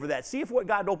pray over that. See if what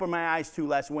God opened my eyes to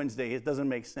last Wednesday, it doesn't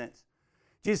make sense.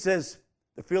 Jesus says,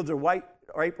 the fields are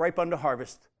ripe unto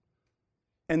harvest,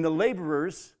 and the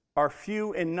laborers are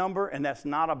few in number, and that's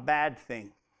not a bad thing,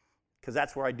 because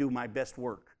that's where I do my best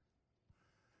work.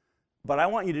 But I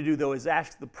want you to do, though, is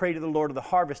pray to the Lord of the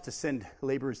harvest to send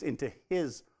laborers into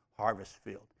his harvest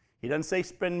field. He doesn't say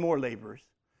spend more laborers,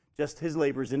 just his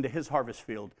laborers into his harvest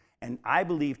field. And I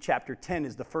believe chapter 10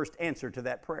 is the first answer to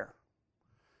that prayer.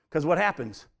 Because what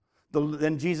happens?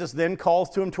 Then Jesus then calls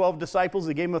to him 12 disciples.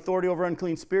 He gave him authority over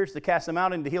unclean spirits to cast them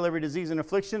out and to heal every disease and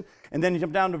affliction. And then you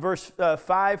jump down to verse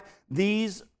 5.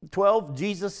 These 12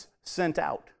 Jesus sent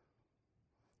out.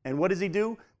 And what does he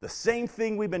do? The same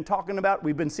thing we've been talking about.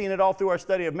 We've been seeing it all through our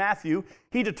study of Matthew.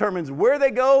 He determines where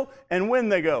they go and when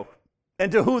they go and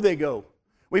to who they go.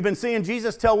 We've been seeing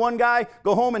Jesus tell one guy,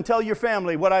 go home and tell your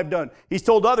family what I've done. He's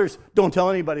told others, don't tell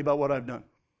anybody about what I've done.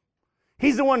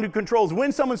 He's the one who controls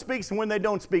when someone speaks and when they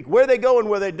don't speak, where they go and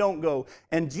where they don't go.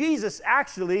 And Jesus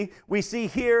actually, we see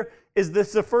here, is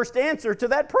this the first answer to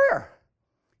that prayer.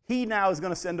 He now is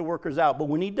going to send the workers out. But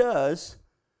when he does,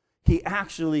 he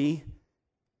actually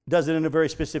does it in a very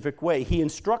specific way. He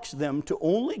instructs them to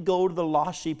only go to the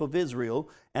lost sheep of Israel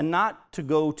and not to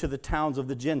go to the towns of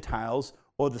the Gentiles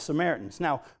or the Samaritans.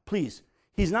 Now, please,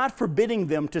 he's not forbidding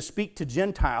them to speak to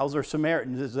Gentiles or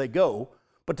Samaritans as they go,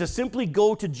 but to simply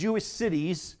go to Jewish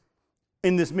cities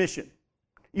in this mission.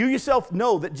 You yourself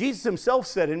know that Jesus himself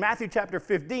said in Matthew chapter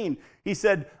 15, he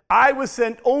said, I was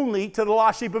sent only to the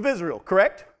lost sheep of Israel,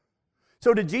 correct?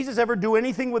 So did Jesus ever do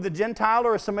anything with a Gentile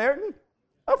or a Samaritan?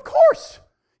 Of course.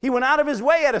 He went out of his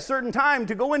way at a certain time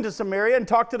to go into Samaria and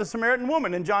talk to the Samaritan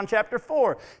woman in John chapter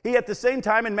 4. He, at the same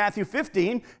time in Matthew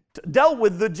 15, dealt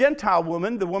with the Gentile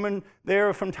woman, the woman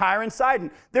there from Tyre and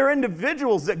Sidon. They're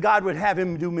individuals that God would have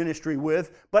him do ministry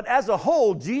with, but as a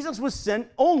whole, Jesus was sent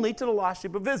only to the lost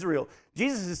sheep of Israel.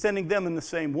 Jesus is sending them in the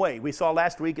same way. We saw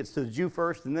last week it's to the Jew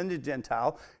first and then the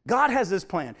Gentile. God has this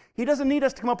plan. He doesn't need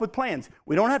us to come up with plans.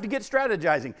 We don't have to get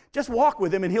strategizing. Just walk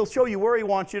with him and he'll show you where he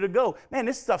wants you to go. Man,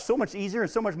 this stuff's so much easier and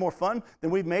so much more fun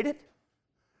than we've made it.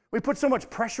 We put so much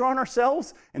pressure on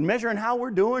ourselves and measuring how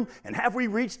we're doing and have we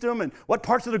reached them and what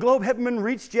parts of the globe haven't been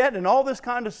reached yet and all this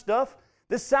kind of stuff.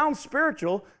 This sounds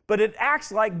spiritual, but it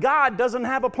acts like God doesn't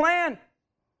have a plan.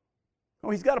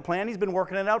 Oh, he's got a plan. He's been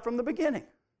working it out from the beginning.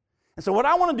 And so what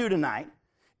I want to do tonight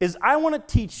is I want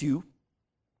to teach you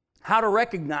how to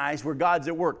recognize where God's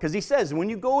at work. Because he says when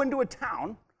you go into a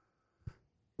town,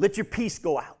 let your peace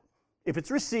go out. If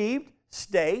it's received,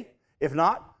 stay. If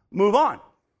not, move on.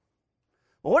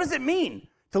 Well, what does it mean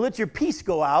to let your peace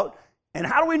go out? And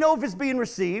how do we know if it's being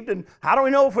received? And how do we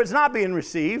know if it's not being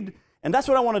received? And that's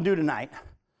what I want to do tonight.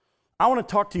 I want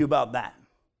to talk to you about that.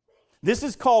 This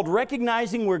is called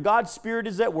recognizing where God's Spirit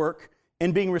is at work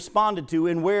and being responded to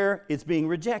and where it's being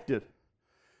rejected.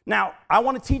 Now, I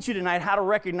want to teach you tonight how to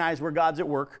recognize where God's at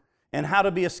work and how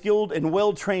to be a skilled and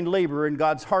well-trained laborer in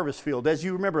God's harvest field. As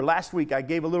you remember, last week I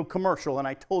gave a little commercial and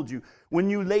I told you, when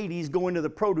you ladies go into the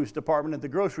produce department at the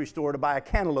grocery store to buy a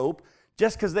cantaloupe,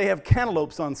 just because they have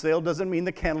cantaloupes on sale doesn't mean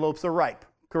the cantaloupes are ripe,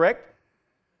 correct?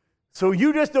 So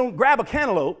you just don't grab a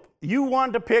cantaloupe, you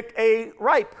want to pick a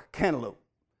ripe cantaloupe.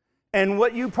 And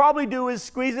what you probably do is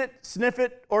squeeze it, sniff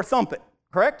it, or thump it,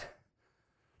 correct?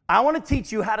 I want to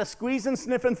teach you how to squeeze and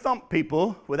sniff and thump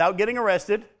people without getting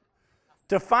arrested,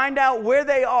 to find out where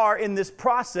they are in this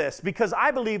process, because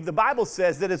I believe the Bible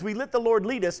says that as we let the Lord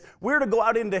lead us, we're to go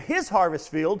out into his harvest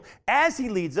field as he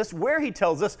leads us, where he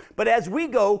tells us, but as we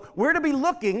go, we're to be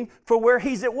looking for where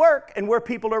he's at work and where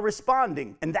people are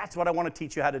responding, and that's what I want to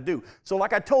teach you how to do. So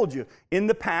like I told you, in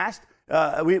the past,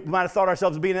 we might have thought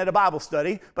ourselves being at a Bible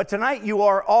study, but tonight you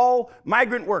are all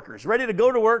migrant workers, ready to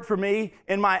go to work for me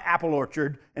in my apple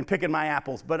orchard and picking my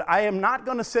apples. But I am not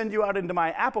going to send you out into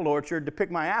my apple orchard to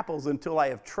pick my apples until I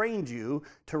have trained you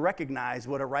to recognize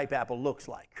what a ripe apple looks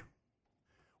like.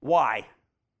 Why?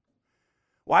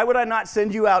 Why would I not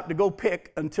send you out to go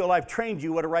pick until I've trained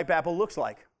you what a ripe apple looks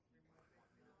like?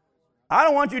 I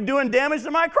don't want you doing damage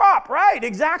to my crop. Right,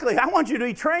 exactly. I want you to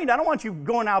be trained. I don't want you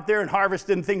going out there and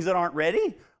harvesting things that aren't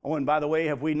ready. Oh, and by the way,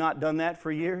 have we not done that for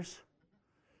years?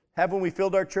 Haven't we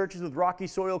filled our churches with rocky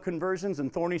soil conversions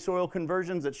and thorny soil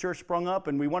conversions that sure sprung up,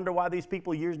 and we wonder why these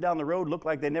people years down the road look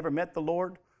like they never met the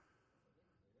Lord?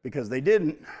 Because they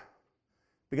didn't.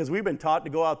 Because we've been taught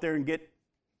to go out there and get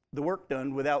the work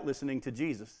done without listening to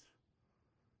Jesus.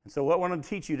 And so what I want to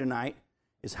teach you tonight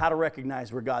is how to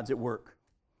recognize where God's at work.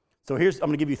 So I'm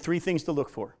going to give you 3 things to look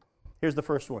for. Here's the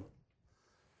first one.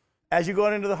 As you go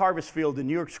out into the harvest field and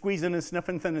you're squeezing and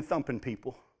sniffing and thumping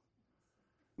people.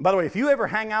 By the way, if you ever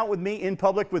hang out with me in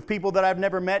public with people that I've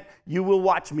never met, you will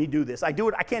watch me do this. I do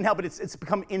it. I can't help it. It's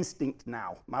become instinct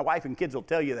now. My wife and kids will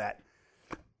tell you that.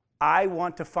 I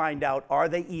want to find out, are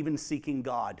they even seeking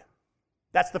God?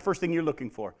 That's the first thing you're looking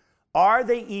for. Are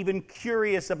they even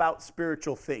curious about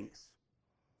spiritual things?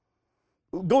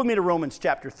 Go with me to Romans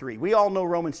chapter 3. We all know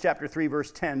Romans chapter 3,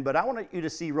 verse 10, but I want you to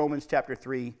see Romans chapter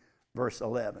 3, verse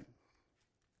 11.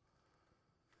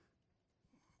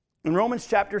 In Romans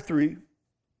chapter 3,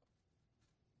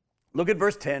 look at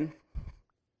verse 10. It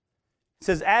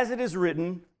says, as it is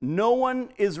written, no one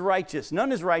is righteous.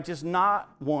 None is righteous,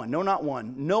 not one. No, not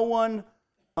one. No one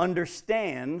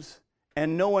understands,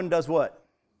 and no one does what?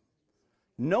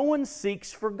 No one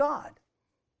seeks for God.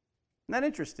 Isn't that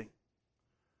interesting?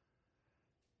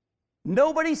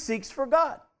 Nobody seeks for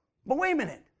God. But wait a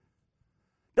minute.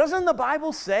 Doesn't the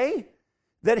Bible say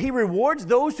that he rewards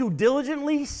those who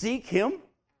diligently seek him?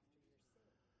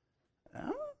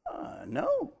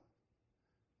 No.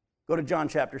 Go to John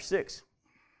chapter 6.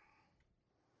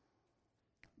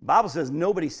 The Bible says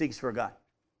nobody seeks for God.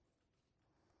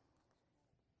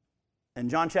 In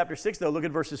John chapter 6, though, look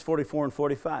at verses 44 and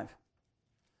 45.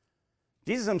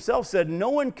 Jesus himself said, no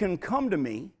one can come to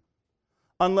me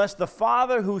unless the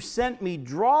Father who sent me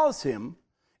draws him,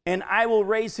 and I will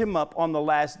raise him up on the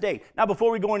last day. Now,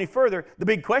 before we go any further, the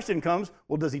big question comes,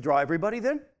 well, does he draw everybody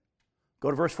then?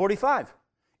 Go to verse 45.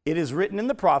 It is written in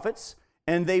the prophets,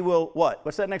 and they will, what?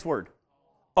 What's that next word?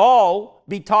 All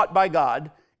be taught by God.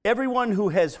 Everyone who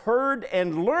has heard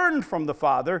and learned from the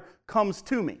Father comes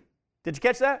to me. Did you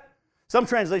catch that? Some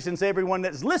translations say everyone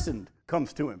that's listened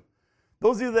comes to him.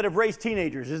 Those of you that have raised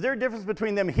teenagers, is there a difference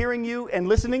between them hearing you and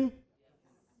listening?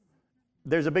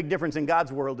 There's a big difference in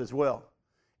God's world as well.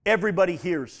 Everybody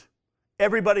hears.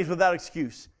 Everybody's without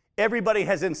excuse. Everybody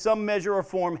has in some measure or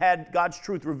form had God's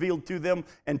truth revealed to them.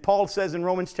 And Paul says in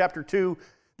Romans chapter 2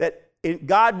 that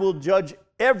God will judge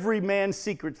every man's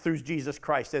secret through Jesus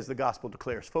Christ, as the gospel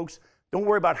declares. Folks, don't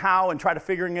worry about how and try to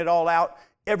figuring it all out.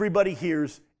 Everybody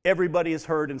hears, everybody is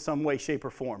heard in some way, shape, or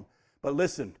form. But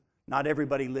listen, not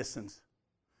everybody listens.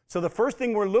 So the first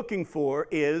thing we're looking for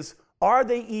is, are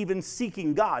they even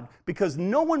seeking God? Because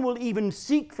no one will even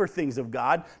seek for things of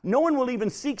God. No one will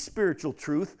even seek spiritual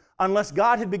truth unless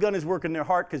God had begun his work in their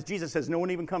heart, because Jesus says, no one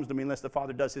even comes to me unless the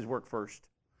Father does his work first.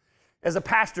 As a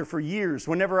pastor for years,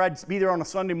 whenever I'd be there on a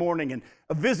Sunday morning and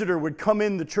a visitor would come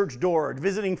in the church door, a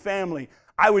visiting family,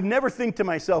 I would never think to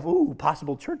myself, ooh,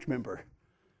 possible church member.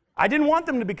 I didn't want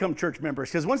them to become church members,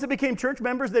 because once they became church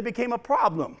members, they became a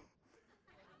problem.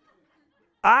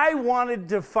 I wanted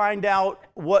to find out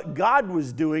what God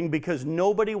was doing, because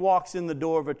nobody walks in the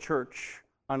door of a church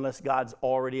unless God's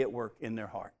already at work in their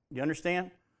heart. You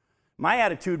understand? My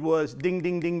attitude was, ding,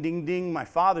 ding, ding, ding, ding, my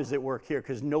Father's at work here,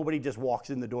 because nobody just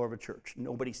walks in the door of a church.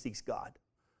 Nobody seeks God.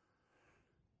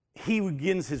 He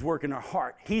begins his work in our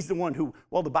heart. He's the one who,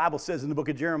 well, the Bible says in the book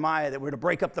of Jeremiah that we're to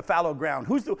break up the fallow ground.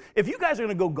 If you guys are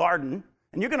going to go garden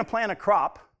and you're going to plant a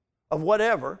crop of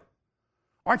whatever,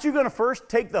 aren't you going to first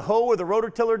take the hoe or the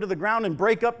rototiller to the ground and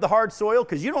break up the hard soil?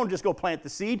 Because you don't just go plant the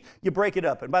seed, you break it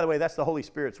up. And by the way, that's the Holy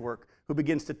Spirit's work, who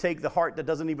begins to take the heart that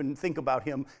doesn't even think about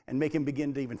him and make him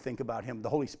begin to even think about him. The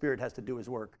Holy Spirit has to do his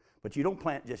work. But you don't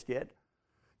plant just yet.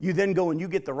 You then go and you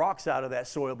get the rocks out of that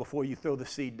soil before you throw the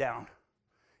seed down.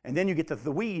 And then you get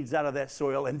the weeds out of that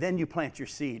soil, and then you plant your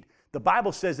seed. The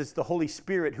Bible says it's the Holy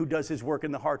Spirit who does his work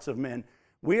in the hearts of men.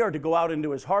 We are to go out into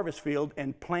his harvest field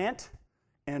and plant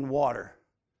and water.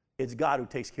 It's God who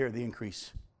takes care of the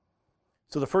increase.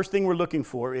 So the first thing we're looking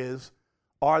for is,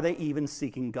 are they even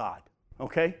seeking God?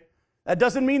 Okay? That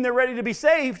doesn't mean they're ready to be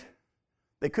saved.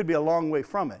 They could be a long way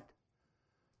from it.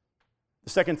 The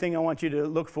second thing I want you to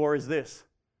look for is this.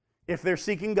 If they're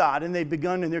seeking God and they've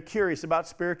begun and they're curious about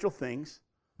spiritual things,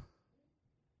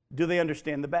 do they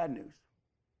understand the bad news?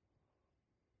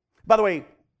 By the way,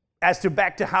 as to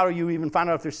back to how you even find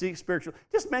out if they're spiritual,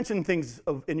 just mention things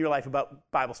in your life about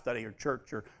Bible study or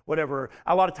church or whatever.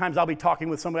 A lot of times I'll be talking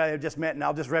with somebody I've just met, and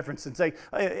I'll just reference and say,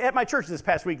 at my church this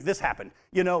past week, this happened,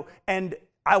 and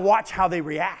I watch how they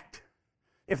react.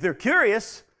 If they're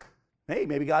curious, hey,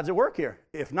 maybe God's at work here.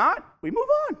 If not, we move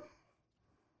on.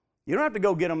 You don't have to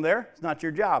go get them there. It's not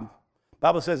your job. The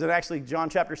Bible says that actually,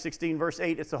 John chapter 16, verse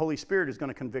 8, it's the Holy Spirit who's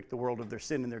going to convict the world of their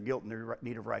sin and their guilt and their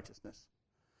need of righteousness.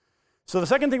 So the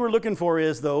second thing we're looking for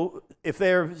is, though, if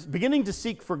they're beginning to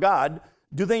seek for God,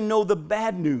 do they know the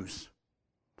bad news?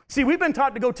 See, we've been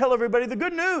taught to go tell everybody the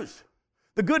good news.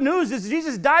 The good news is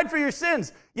Jesus died for your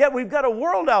sins. Yet we've got a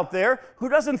world out there who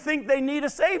doesn't think they need a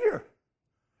Savior.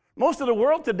 Most of the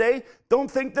world today don't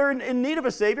think they're in need of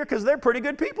a Savior because they're pretty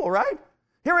good people, right?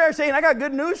 Here we are saying, I got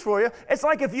good news for you. It's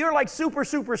like if you're like super,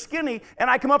 super skinny and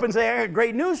I come up and say, I got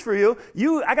great news for you.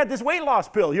 I got this weight loss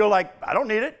pill. You're like, I don't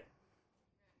need it.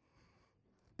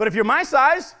 But if you're my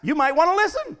size, you might want to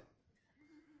listen.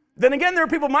 Then again, there are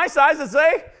people my size that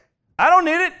say, I don't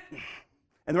need it.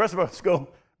 And the rest of us go,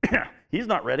 he's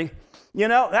not ready.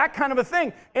 That kind of a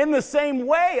thing. In the same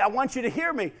way, I want you to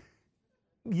hear me.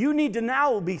 You need to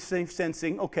now be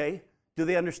sensing, okay, do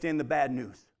they understand the bad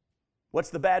news? What's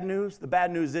the bad news? The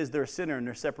bad news is they're a sinner and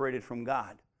they're separated from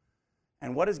God.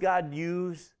 And what does God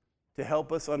use to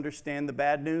help us understand the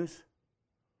bad news?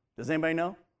 Does anybody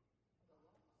know?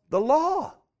 The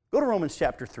law. Go to Romans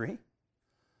chapter 3.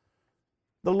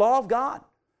 The law of God.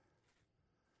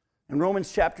 In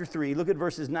Romans chapter 3, look at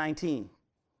verses 19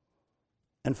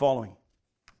 and following.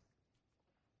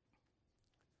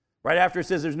 Right after it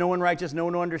says there's no one righteous, no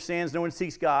one who understands, no one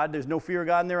seeks God. There's no fear of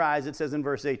God in their eyes, it says in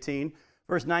verse 18.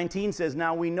 Verse 19 says,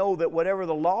 now we know that whatever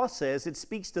the law says, it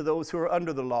speaks to those who are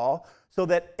under the law, so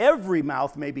that every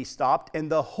mouth may be stopped and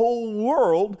the whole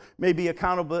world may be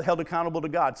held accountable to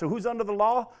God. So who's under the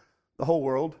law? The whole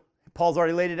world. Paul's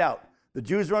already laid it out. The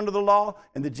Jews are under the law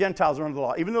and the Gentiles are under the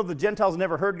law. Even though the Gentiles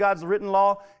never heard God's written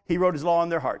law, he wrote his law in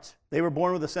their hearts. They were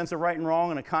born with a sense of right and wrong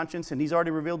and a conscience, and he's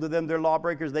already revealed to them they're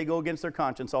lawbreakers. They go against their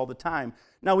conscience all the time.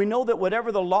 Now we know that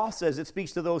whatever the law says, it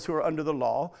speaks to those who are under the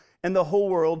law, and the whole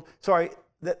world,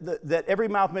 that every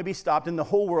mouth may be stopped and the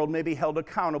whole world may be held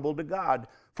accountable to God.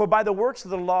 For by the works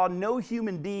of the law, no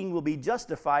human being will be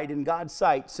justified in God's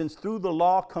sight, since through the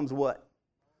law comes what?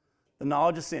 The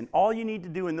knowledge of sin. All you need to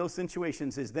do in those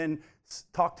situations is then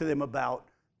talk to them about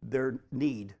their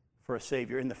need for a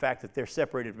Savior and the fact that they're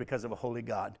separated because of a holy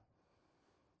God.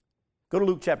 Go to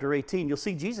Luke chapter 18. You'll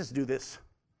see Jesus do this.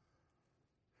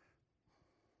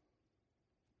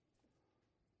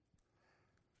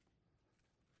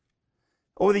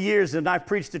 Over the years, and I've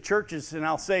preached to churches, and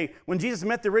I'll say, when Jesus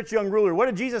met the rich young ruler, what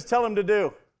did Jesus tell him to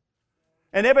do?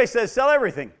 And everybody says, sell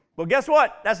everything. Well, guess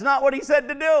what? That's not what he said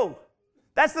to do.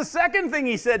 That's the second thing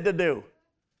he said to do.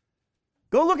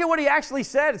 Go look at what he actually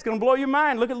said. It's going to blow your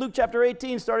mind. Look at Luke chapter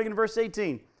 18, starting in verse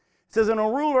 18. It says, and a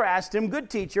ruler asked him, good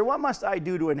teacher, what must I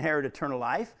do to inherit eternal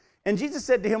life? And Jesus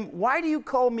said to him, why do you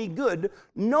call me good?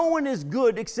 No one is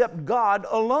good except God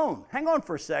alone. Hang on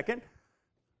for a second.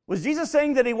 Was Jesus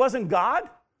saying that he wasn't God?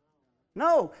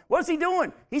 No. What's he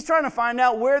doing? He's trying to find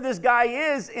out where this guy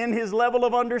is in his level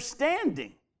of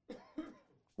understanding.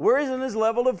 Where is in his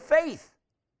level of faith?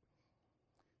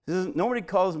 No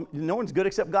one's good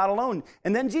except God alone.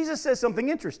 And then Jesus says something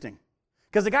interesting.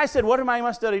 Because the guy said, what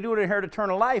must I do to inherit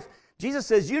eternal life? Jesus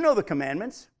says, you know the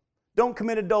commandments. Don't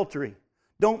commit adultery.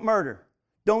 Don't murder.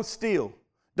 Don't steal.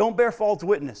 Don't bear false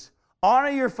witness. Honor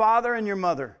your father and your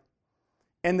mother.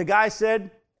 And the guy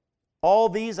said, all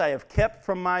these I have kept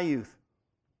from my youth.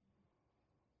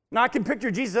 Now I can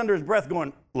picture Jesus under his breath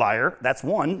going, liar, that's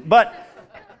one. But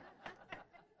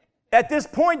at this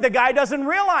point, the guy doesn't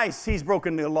realize he's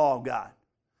broken the law of God.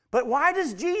 But why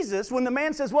does Jesus, when the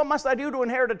man says, what must I do to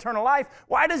inherit eternal life?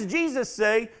 Why does Jesus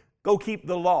say, go keep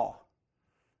the law?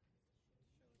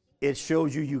 It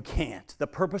shows you can't. The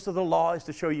purpose of the law is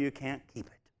to show you can't keep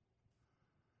it.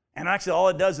 And actually all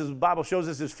it does is the Bible shows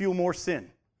us is fuel more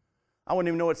sin. I wouldn't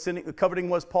even know what coveting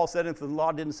was. Paul said if the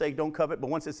law didn't say don't covet, but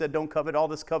once it said don't covet, all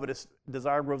this covetous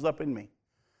desire rose up in me.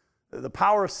 The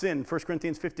power of sin, 1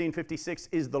 Corinthians 15:56,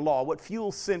 is the law. What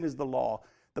fuels sin is the law.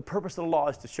 The purpose of the law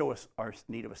is to show us our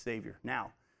need of a Savior.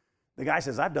 Now, the guy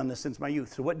says, I've done this since my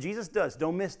youth. So what Jesus does,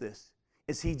 don't miss this,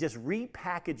 is he just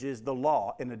repackages the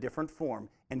law in a different form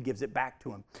and gives it back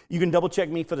to him. You can double check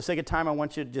me for the sake of time. I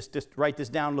want you to just write this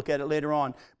down, look at it later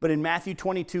on. But in Matthew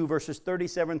 22, verses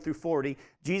 37 through 40,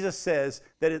 Jesus says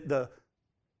that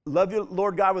love your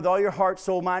Lord God with all your heart,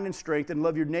 soul, mind, and strength, and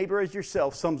love your neighbor as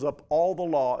yourself sums up all the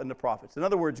law and the prophets. In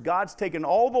other words, God's taken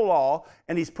all the law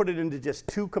and he's put it into just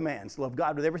two commands. Love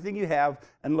God with everything you have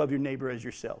and love your neighbor as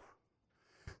yourself.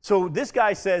 So this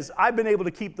guy says, I've been able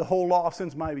to keep the whole law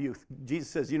since my youth. Jesus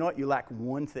says, you know what? You lack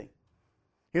one thing.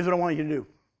 Here's what I want you to do.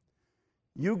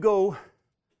 You go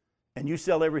and you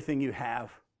sell everything you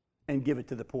have and give it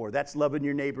to the poor. That's loving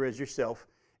your neighbor as yourself.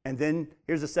 And then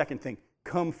here's the second thing.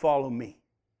 Come follow me.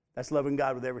 That's loving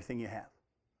God with everything you have.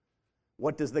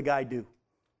 What does the guy do?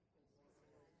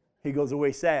 He goes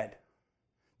away sad.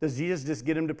 Does Jesus just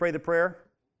get him to pray the prayer?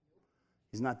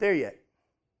 He's not there yet.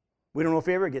 We don't know if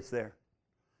he ever gets there.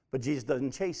 But Jesus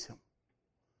doesn't chase him.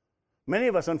 Many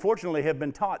of us, unfortunately, have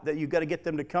been taught that you've got to get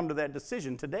them to come to that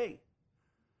decision today.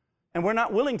 And we're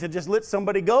not willing to just let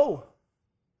somebody go.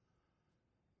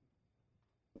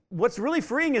 What's really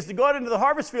freeing is to go out into the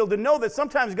harvest field and know that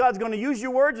sometimes God's going to use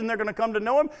your words and they're going to come to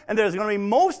know him, and there's going to be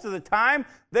most of the time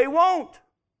they won't.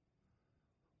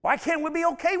 Why can't we be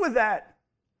okay with that?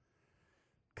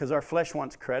 Because our flesh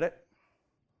wants credit.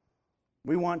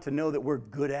 We want to know that we're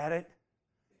good at it.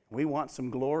 We want some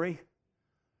glory.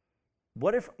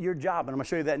 What if your job, and I'm going to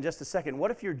show you that in just a second, what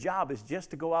if your job is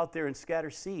just to go out there and scatter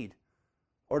seed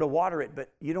or to water it, but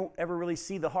you don't ever really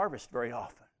see the harvest very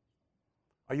often?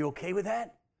 Are you okay with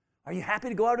that? Are you happy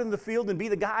to go out in the field and be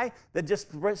the guy that just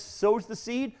sows the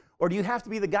seed? Or do you have to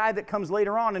be the guy that comes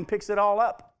later on and picks it all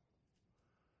up?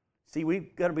 See,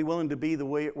 we've got to be willing to be the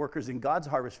way workers in God's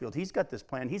harvest field. He's got this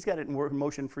plan. He's got it in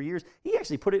motion for years. He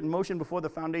actually put it in motion before the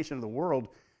foundation of the world.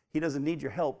 He doesn't need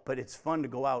your help, but it's fun to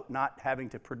go out not having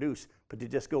to produce, but to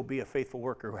just go be a faithful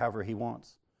worker however he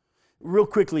wants. Real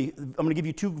quickly, I'm going to give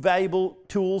you two valuable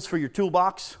tools for your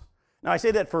toolbox. Now, I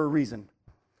say that for a reason.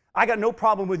 I got no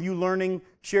problem with you learning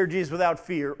Share Jesus Without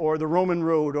Fear or the Roman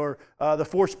Road or the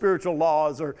Four Spiritual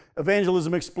Laws or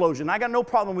Evangelism Explosion. I got no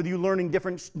problem with you learning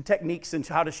different techniques and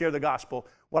how to share the gospel.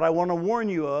 What I want to warn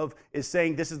you of is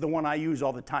saying this is the one I use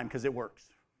all the time because it works.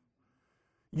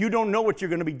 You don't know what you're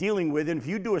going to be dealing with, and if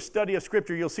you do a study of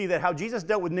Scripture, you'll see that how Jesus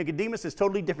dealt with Nicodemus is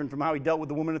totally different from how he dealt with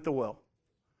the woman at the well.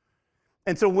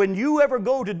 And so when you ever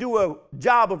go to do a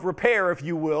job of repair, if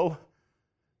you will,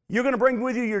 you're going to bring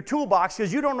with you your toolbox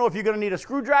because you don't know if you're going to need a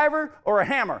screwdriver or a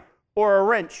hammer or a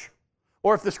wrench,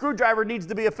 or if the screwdriver needs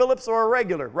to be a Phillips or a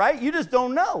regular, right? You just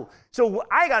don't know. So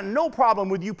I got no problem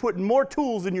with you putting more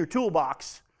tools in your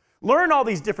toolbox. Learn all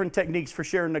these different techniques for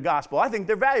sharing the gospel. I think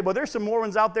they're valuable. There's some more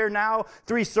ones out there now,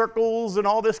 3 circles and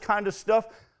all this kind of stuff.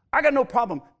 I got no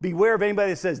problem. Beware of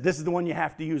anybody that says this is the one you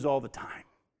have to use all the time.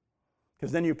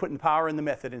 Because then you're putting power in the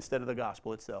method instead of the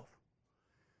gospel itself.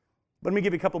 But let me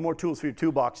give you a couple more tools for your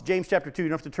toolbox. James chapter 2, you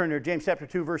don't have to turn there. James chapter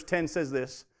 2, verse 10 says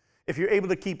this. If you're able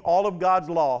to keep all of God's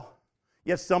law,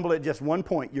 yet stumble at just one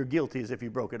point, you're guilty as if you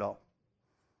broke it all.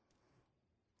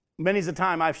 Many's the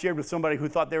time I've shared with somebody who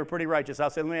thought they were pretty righteous. I'll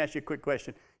say, let me ask you a quick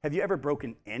question. Have you ever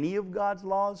broken any of God's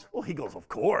laws? Well, he goes, of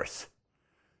course.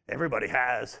 Everybody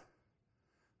has.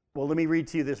 Well, let me read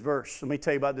to you this verse. Let me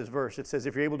tell you about this verse. It says,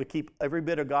 if you're able to keep every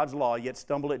bit of God's law, yet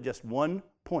stumble at just one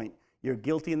point, you're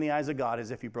guilty in the eyes of God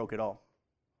as if you broke it all.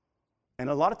 And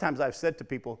a lot of times I've said to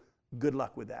people, good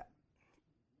luck with that.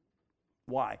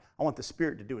 Why? I want the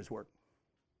Spirit to do his work.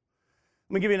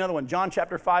 Let me give you another one. John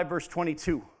chapter 5, verse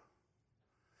 22.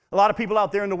 A lot of people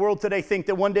out there in the world today think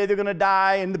that one day they're going to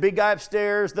die and the big guy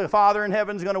upstairs, the Father in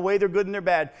heaven, is going to weigh their good and their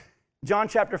bad. John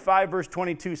chapter 5, verse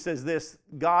 22 says this,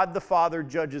 God the Father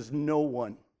judges no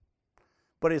one,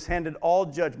 but has handed all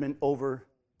judgment over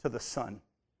to the Son.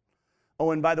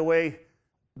 Oh, and by the way,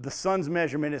 the Son's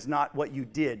measurement is not what you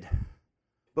did,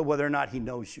 but whether or not he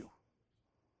knows you.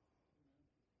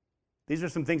 These are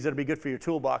some things that will be good for your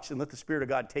toolbox, and let the Spirit of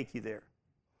God take you there.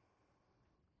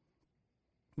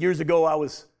 Years ago, I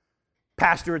was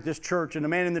pastor at this church, and a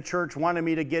man in the church wanted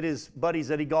me to get his buddies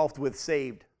that he golfed with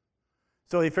saved.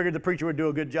 So he figured the preacher would do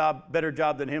a good job, better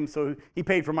job than him, so he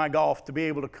paid for my golf to be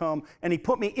able to come. And he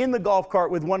put me in the golf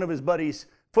cart with one of his buddies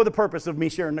for the purpose of me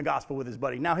sharing the gospel with his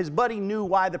buddy. Now, his buddy knew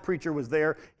why the preacher was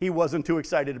there. He wasn't too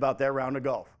excited about that round of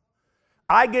golf.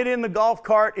 I get in the golf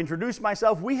cart, introduce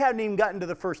myself. We haven't even gotten to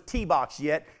the first tee box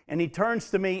yet. And he turns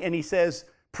to me and he says,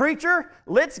 preacher,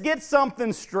 let's get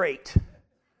something straight.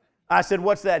 I said,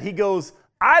 what's that? He goes,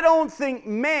 I don't think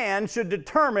man should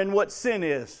determine what sin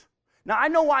is. Now, I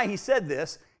know why he said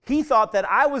this. He thought that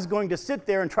I was going to sit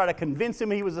there and try to convince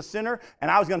him he was a sinner, and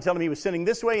I was going to tell him he was sinning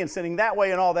this way and sinning that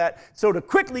way and all that. So to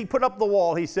quickly put up the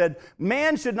wall, he said,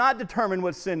 man should not determine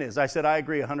what sin is. I said, I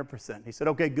agree 100%. He said,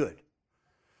 okay, good.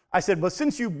 I said, but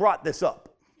since you brought this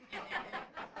up,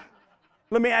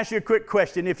 let me ask you a quick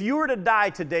question. If you were to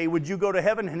die today, would you go to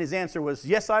heaven? And his answer was,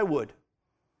 yes, I would.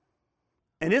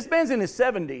 And this man's in his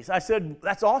 70s. I said,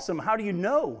 that's awesome. How do you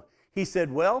know? He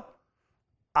said, well,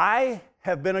 I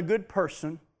have been a good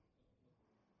person,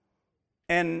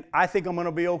 and I think I'm going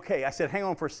to be okay. I said, hang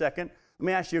on for a second. Let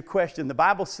me ask you a question. The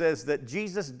Bible says that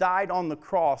Jesus died on the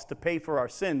cross to pay for our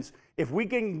sins. If we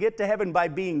can get to heaven by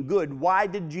being good, why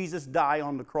did Jesus die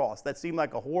on the cross? That seemed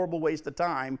like a horrible waste of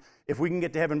time if we can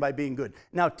get to heaven by being good.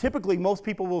 Now, typically, most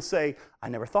people will say, I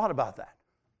never thought about that.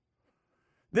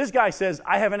 This guy says,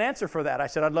 I have an answer for that. I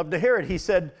said, I'd love to hear it. He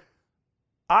said,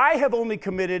 I have only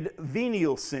committed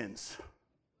venial sins.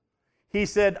 He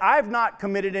said, I've not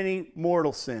committed any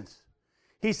mortal sins.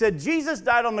 He said, Jesus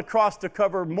died on the cross to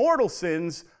cover mortal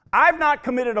sins. I've not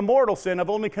committed a mortal sin. I've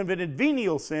only committed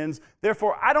venial sins.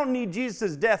 Therefore, I don't need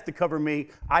Jesus' death to cover me.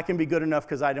 I can be good enough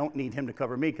because I don't need him to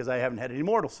cover me because I haven't had any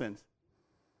mortal sins.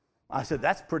 I said,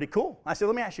 that's pretty cool. I said,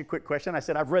 let me ask you a quick question. I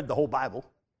said, I've read the whole Bible.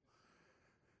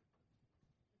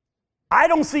 I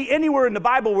don't see anywhere in the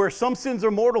Bible where some sins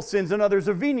are mortal sins and others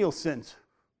are venial sins.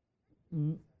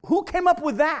 Who came up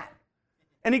with that?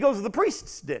 And he goes, the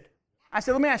priests did. I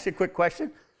said, let me ask you a quick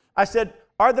question. I said,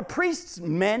 are the priests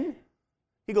men?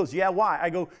 He goes, yeah, why? I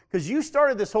go, because you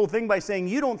started this whole thing by saying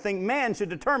you don't think man should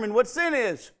determine what sin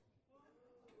is.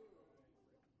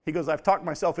 He goes, I've talked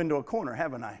myself into a corner,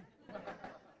 haven't I?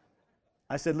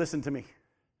 I said, listen to me.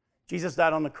 Jesus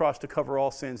died on the cross to cover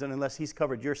all sins, and unless he's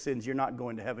covered your sins, you're not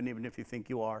going to heaven, even if you think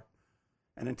you are.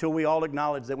 And until we all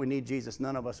acknowledge that we need Jesus,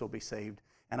 none of us will be saved.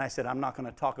 And I said, I'm not going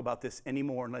to talk about this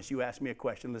anymore unless you ask me a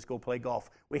question. Let's go play golf.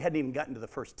 We hadn't even gotten to the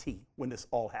first tee when this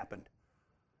all happened.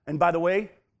 And by the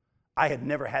way, I had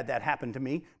never had that happen to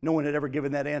me. No one had ever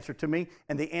given that answer to me.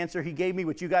 And the answer he gave me,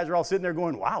 which you guys are all sitting there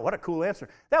going, wow, what a cool answer.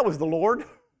 That was the Lord.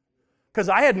 Because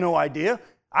I had no idea.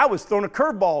 I was thrown a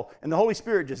curveball, and the Holy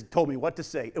Spirit just told me what to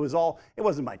say. It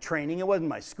wasn't my training. It wasn't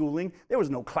my schooling. There was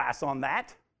no class on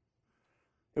that.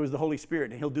 It was the Holy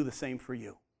Spirit, and he'll do the same for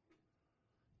you.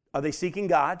 Are they seeking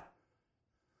God?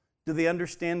 Do they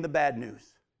understand the bad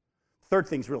news? Third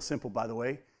thing's real simple, by the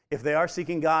way. If they are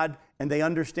seeking God and they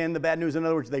understand the bad news, in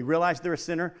other words, they realize they're a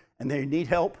sinner and they need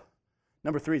help,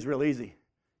 number 3 is real easy.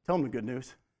 Tell them the good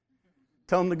news.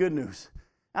 Tell them the good news.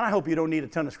 And I hope you don't need a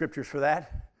ton of scriptures for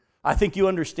that. I think you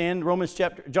understand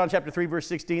John chapter 3, verse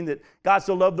 16, that God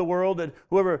so loved the world that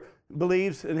whoever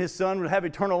believes in his Son will have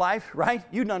eternal life, right?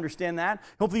 You can understand that.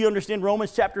 Hopefully you understand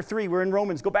Romans chapter 3. We're in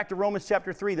Romans. Go back to Romans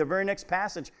chapter 3, the very next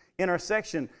passage in our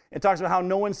section. It talks about how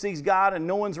no one seeks God and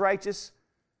no one's righteous.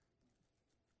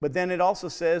 But then it also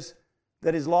says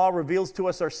that his law reveals to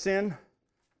us our sin.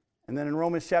 And then in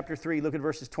Romans chapter 3, look at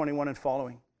verses 21 and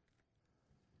following.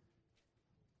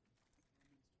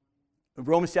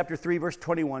 Romans chapter 3, verse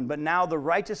 21, but now the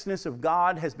righteousness of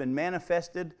God has been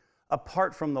manifested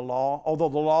apart from the law, although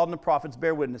the law and the prophets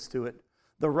bear witness to it.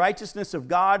 the righteousness of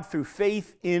God through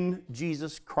faith in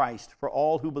Jesus Christ for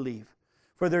all who believe.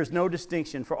 For there is no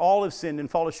distinction, for all have sinned and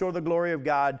fall short of the glory of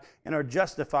God and are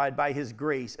justified by his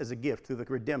grace as a gift through the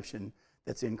redemption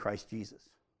that's in Christ Jesus.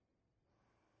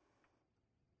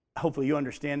 Hopefully you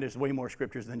understand there's way more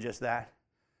scriptures than just that.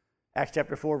 Acts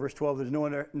chapter 4, verse 12, there's no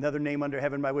another name under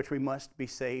heaven by which we must be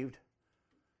saved.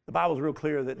 The Bible's real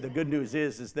clear that the good news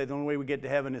is that the only way we get to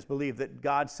heaven is believe that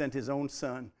God sent his own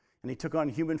son, and he took on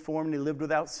human form, and he lived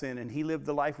without sin, and he lived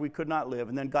the life we could not live,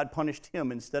 and then God punished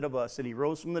him instead of us, and he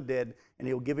rose from the dead, and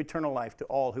he will give eternal life to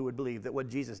all who would believe that what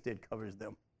Jesus did covers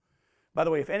them. By the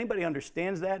way, if anybody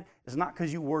understands that, it's not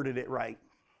because you worded it right.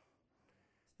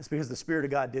 It's because the Spirit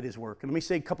of God did his work. And let me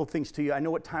say a couple things to you. I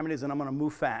know what time it is, and I'm going to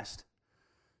move fast.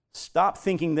 Stop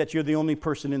thinking that you're the only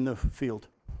person in the field.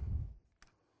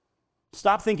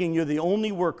 Stop thinking you're the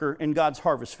only worker in God's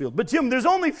harvest field. But Jim, there's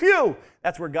only few.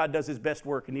 That's where God does his best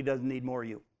work, and he doesn't need more of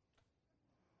you.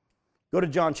 Go to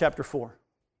John chapter 4.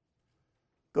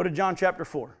 Go to John chapter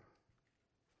 4.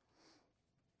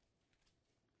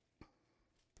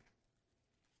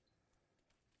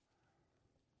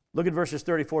 Look at verses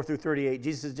 34 through 38.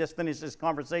 Jesus has just finished this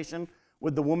conversation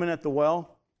with the woman at the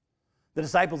well. The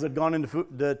disciples had gone into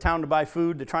the town to buy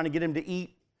food. They're trying to get him to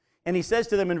eat. And he says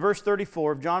to them in verse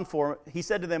 34 of John 4, he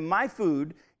said to them, my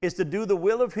food is to do the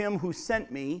will of him who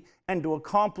sent me and to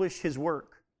accomplish his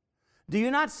work. Do you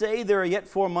not say there are yet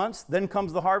 4 months, then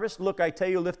comes the harvest? Look, I tell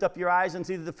you, lift up your eyes and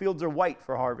see that the fields are white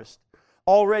for harvest.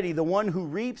 Already the one who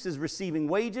reaps is receiving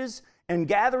wages and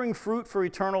gathering fruit for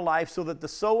eternal life, so that the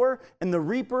sower and the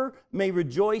reaper may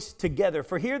rejoice together.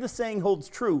 For here the saying holds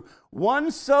true,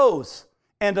 one sows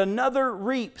and another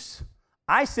reaps.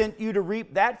 I sent you to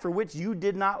reap that for which you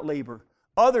did not labor.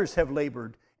 Others have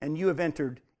labored, and you have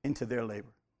entered into their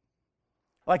labor.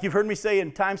 Like you've heard me say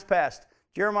in times past,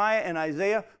 Jeremiah and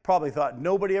Isaiah probably thought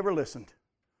nobody ever listened.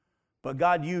 But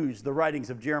God used the writings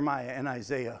of Jeremiah and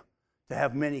Isaiah to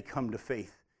have many come to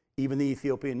faith, even the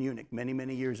Ethiopian eunuch many,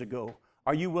 many years ago.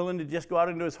 Are you willing to just go out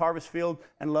into his harvest field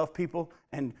and love people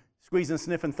and squeeze and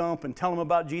sniff and thump and tell them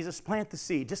about Jesus? Plant the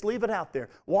seed. Just leave it out there.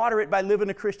 Water it by living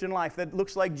a Christian life that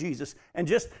looks like Jesus. And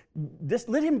just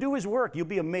let him do his work. You'll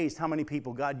be amazed how many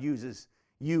people God uses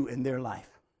you in their life.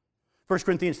 1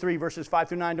 Corinthians 3, verses 5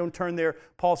 through 9. Don't turn there.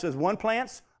 Paul says, one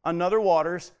plants, another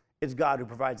waters. It's God who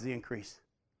provides the increase.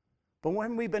 But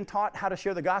when we've been taught how to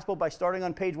share the gospel by starting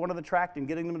on page 1 of the tract and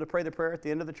getting them to pray the prayer at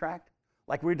the end of the tract,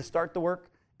 like we're to start the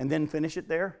work and then finish it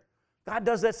there, God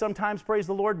does that sometimes, praise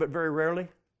the Lord, but very rarely.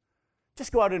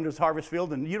 Just go out into his harvest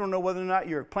field, and you don't know whether or not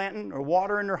you're planting or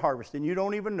watering or harvesting. You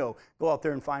don't even know. Go out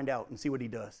there and find out and see what he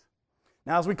does.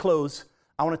 Now, as we close,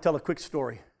 I want to tell a quick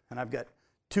story, and I've got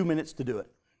 2 minutes to do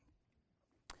it.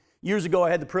 Years ago, I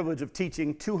had the privilege of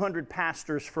teaching 200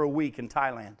 pastors for a week in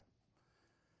Thailand.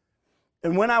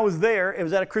 And when I was there, it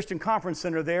was at a Christian conference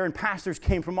center there, and pastors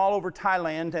came from all over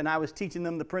Thailand, and I was teaching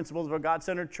them the principles of a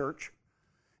God-centered church.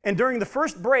 And during the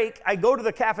first break, I go to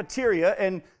the cafeteria,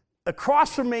 and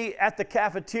across from me at the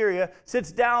cafeteria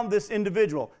sits down this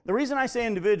individual. The reason I say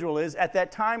individual is at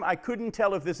that time I couldn't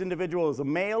tell if this individual was a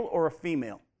male or a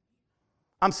female.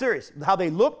 I'm serious. How they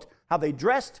looked, how they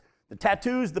dressed, the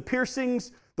tattoos, the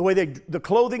piercings, the way the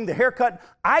clothing, the haircut.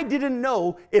 I didn't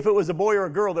know if it was a boy or a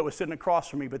girl that was sitting across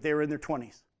from me, but they were in their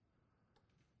 20s.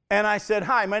 And I said,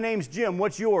 hi, my name's Jim.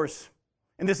 What's yours?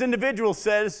 And this individual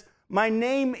says, my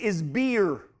name is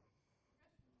Beer.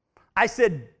 I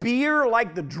said, beer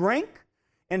like the drink?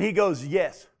 And he goes,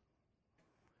 yes.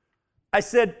 I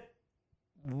said,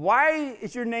 why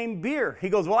is your name Beer? He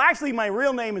goes, well, actually, my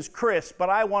real name is Chris, but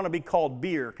I want to be called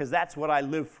Beer because that's what I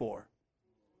live for.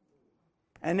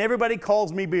 And everybody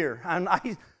calls me Beer. And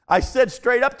I said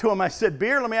straight up to him, I said,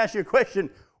 Beer, let me ask you a question.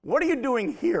 What are you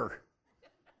doing here?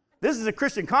 This is a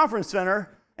Christian conference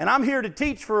center, and I'm here to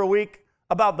teach for a week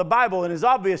about the Bible, and it's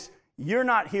obvious you're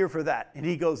not here for that. And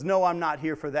he goes, no, I'm not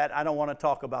here for that. I don't want to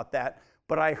talk about that.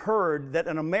 But I heard that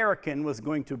an American was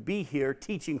going to be here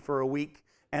teaching for a week,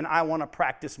 and I want to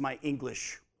practice my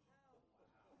English.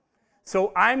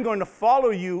 So I'm going to follow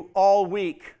you all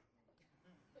week.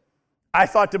 I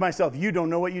thought to myself, you don't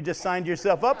know what you just signed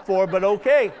yourself up for, but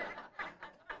okay.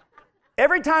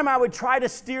 Every time I would try to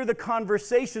steer the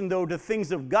conversation, though, to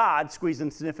things of God,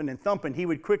 squeezing, sniffing, and thumping, he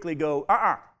would quickly go,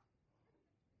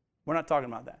 we're not talking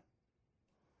about that.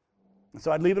 And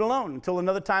so I'd leave it alone until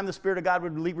another time the Spirit of God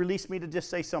would release me to just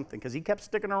say something, because he kept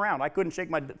sticking around. I couldn't shake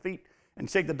my feet and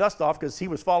shake the dust off because he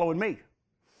was following me.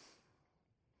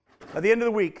 By the end of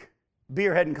the week,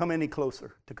 Beer hadn't come any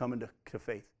closer to coming to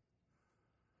faith.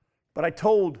 But I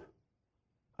told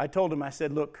him, I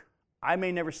said, look, I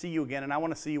may never see you again, and I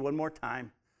want to see you one more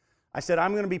time. I said,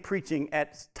 I'm going to be preaching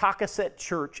at Takaset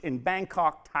Church in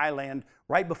Bangkok, Thailand,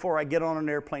 right before I get on an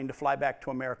airplane to fly back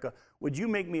to America. Would you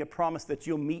make me a promise that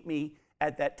you'll meet me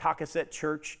at that Takaset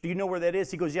Church? Do you know where that is?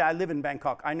 He goes, yeah, I live in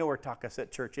Bangkok. I know where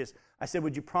Takaset Church is. I said,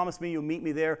 would you promise me you'll meet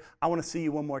me there? I want to see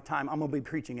you one more time. I'm going to be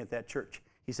preaching at that church.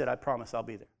 He said, I promise I'll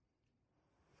be there.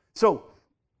 So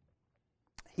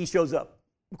he shows up.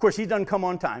 Of course, he doesn't come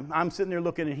on time. I'm sitting there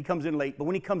looking, and he comes in late. But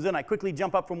when he comes in, I quickly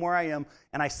jump up from where I am,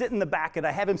 and I sit in the back, and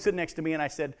I have him sit next to me, and I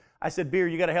said, Beer,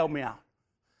 you got to help me out.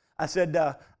 I said,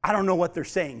 I don't know what they're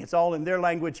saying. It's all in their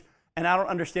language, and I don't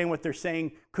understand what they're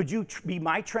saying. Could you be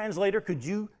my translator? Could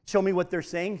you show me what they're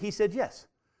saying? He said, yes.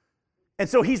 And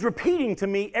so he's repeating to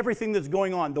me everything that's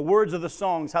going on, the words of the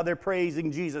songs, how they're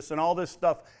praising Jesus and all this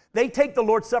stuff. They take the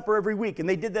Lord's Supper every week, and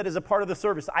they did that as a part of the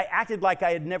service. I acted like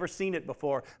I had never seen it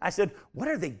before. I said, what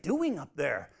are they doing up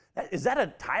there? Is that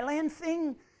a Thailand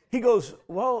thing? He goes,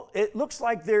 well, it looks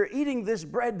like they're eating this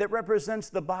bread that represents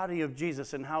the body of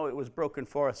Jesus and how it was broken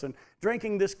for us, and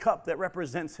drinking this cup that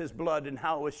represents his blood and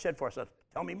how it was shed for us. I said,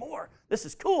 tell me more. This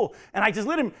is cool. And I just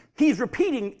let him, he's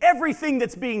repeating everything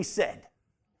that's being said.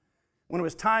 When it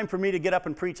was time for me to get up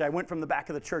and preach, I went from the back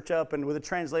of the church up, and with a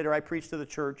translator, I preached to the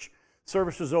church.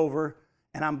 Service was over,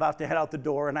 and I'm about to head out the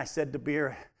door, and I said to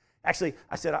Beer, actually,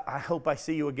 I said, I hope I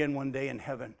see you again one day in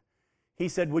heaven. He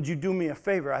said, would you do me a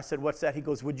favor? I said, what's that? He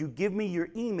goes, would you give me your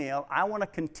email? I want to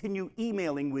continue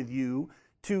emailing with you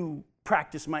to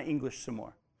practice my English some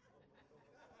more.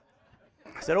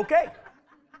 I said, okay.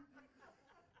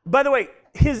 By the way,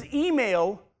 his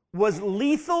email was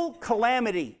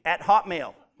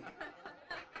lethalcalamity@hotmail.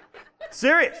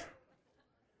 Serious.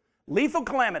 Lethal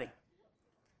calamity.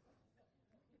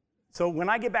 So when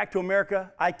I get back to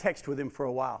America, I text with him for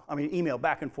a while. Email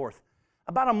back and forth.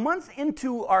 About a month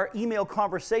into our email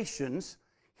conversations,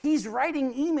 he's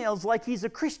writing emails like he's a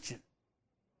Christian.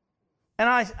 And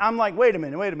I'm like, wait a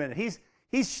minute.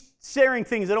 He's sharing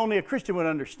things that only a Christian would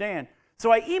understand.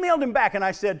 So I emailed him back and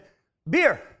I said,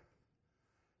 Beer,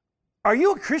 are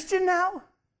you a Christian now?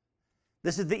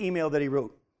 This is the email that he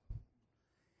wrote.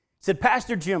 He said,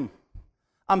 Pastor Jim,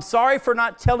 I'm sorry for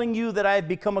not telling you that I have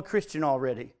become a Christian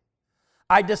already.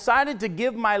 I decided to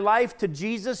give my life to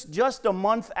Jesus just a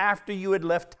month after you had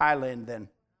left Thailand then.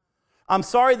 I'm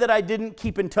sorry that I didn't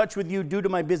keep in touch with you due to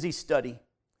my busy study.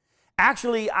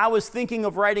 Actually, I was thinking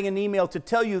of writing an email to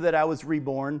tell you that I was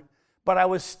reborn, but I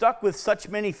was stuck with such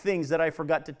many things that I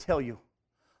forgot to tell you.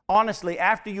 Honestly,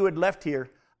 after you had left here,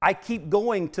 I keep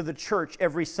going to the church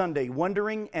every Sunday,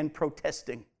 wondering and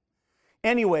protesting.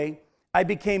 Anyway, I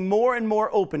became more and more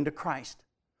open to Christ.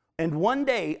 And one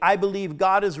day, I believe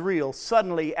God is real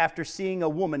suddenly after seeing a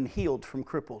woman healed from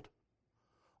crippled.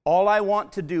 All I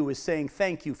want to do is saying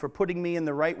thank you for putting me in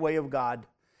the right way of God.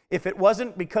 If it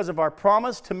wasn't because of our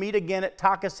promise to meet again at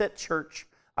Takaset Church,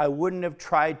 I wouldn't have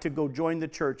tried to go join the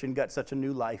church and got such a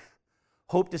new life.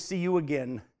 Hope to see you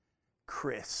again,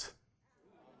 Chris.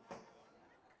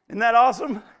 Isn't that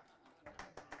awesome?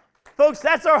 Folks,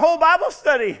 that's our whole Bible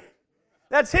study.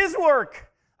 That's his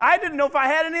work. I didn't know if I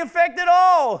had any effect at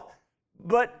all.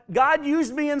 But God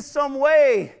used me in some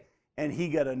way, and he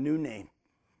got a new name.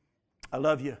 I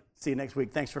love you. See you next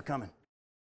week. Thanks for coming.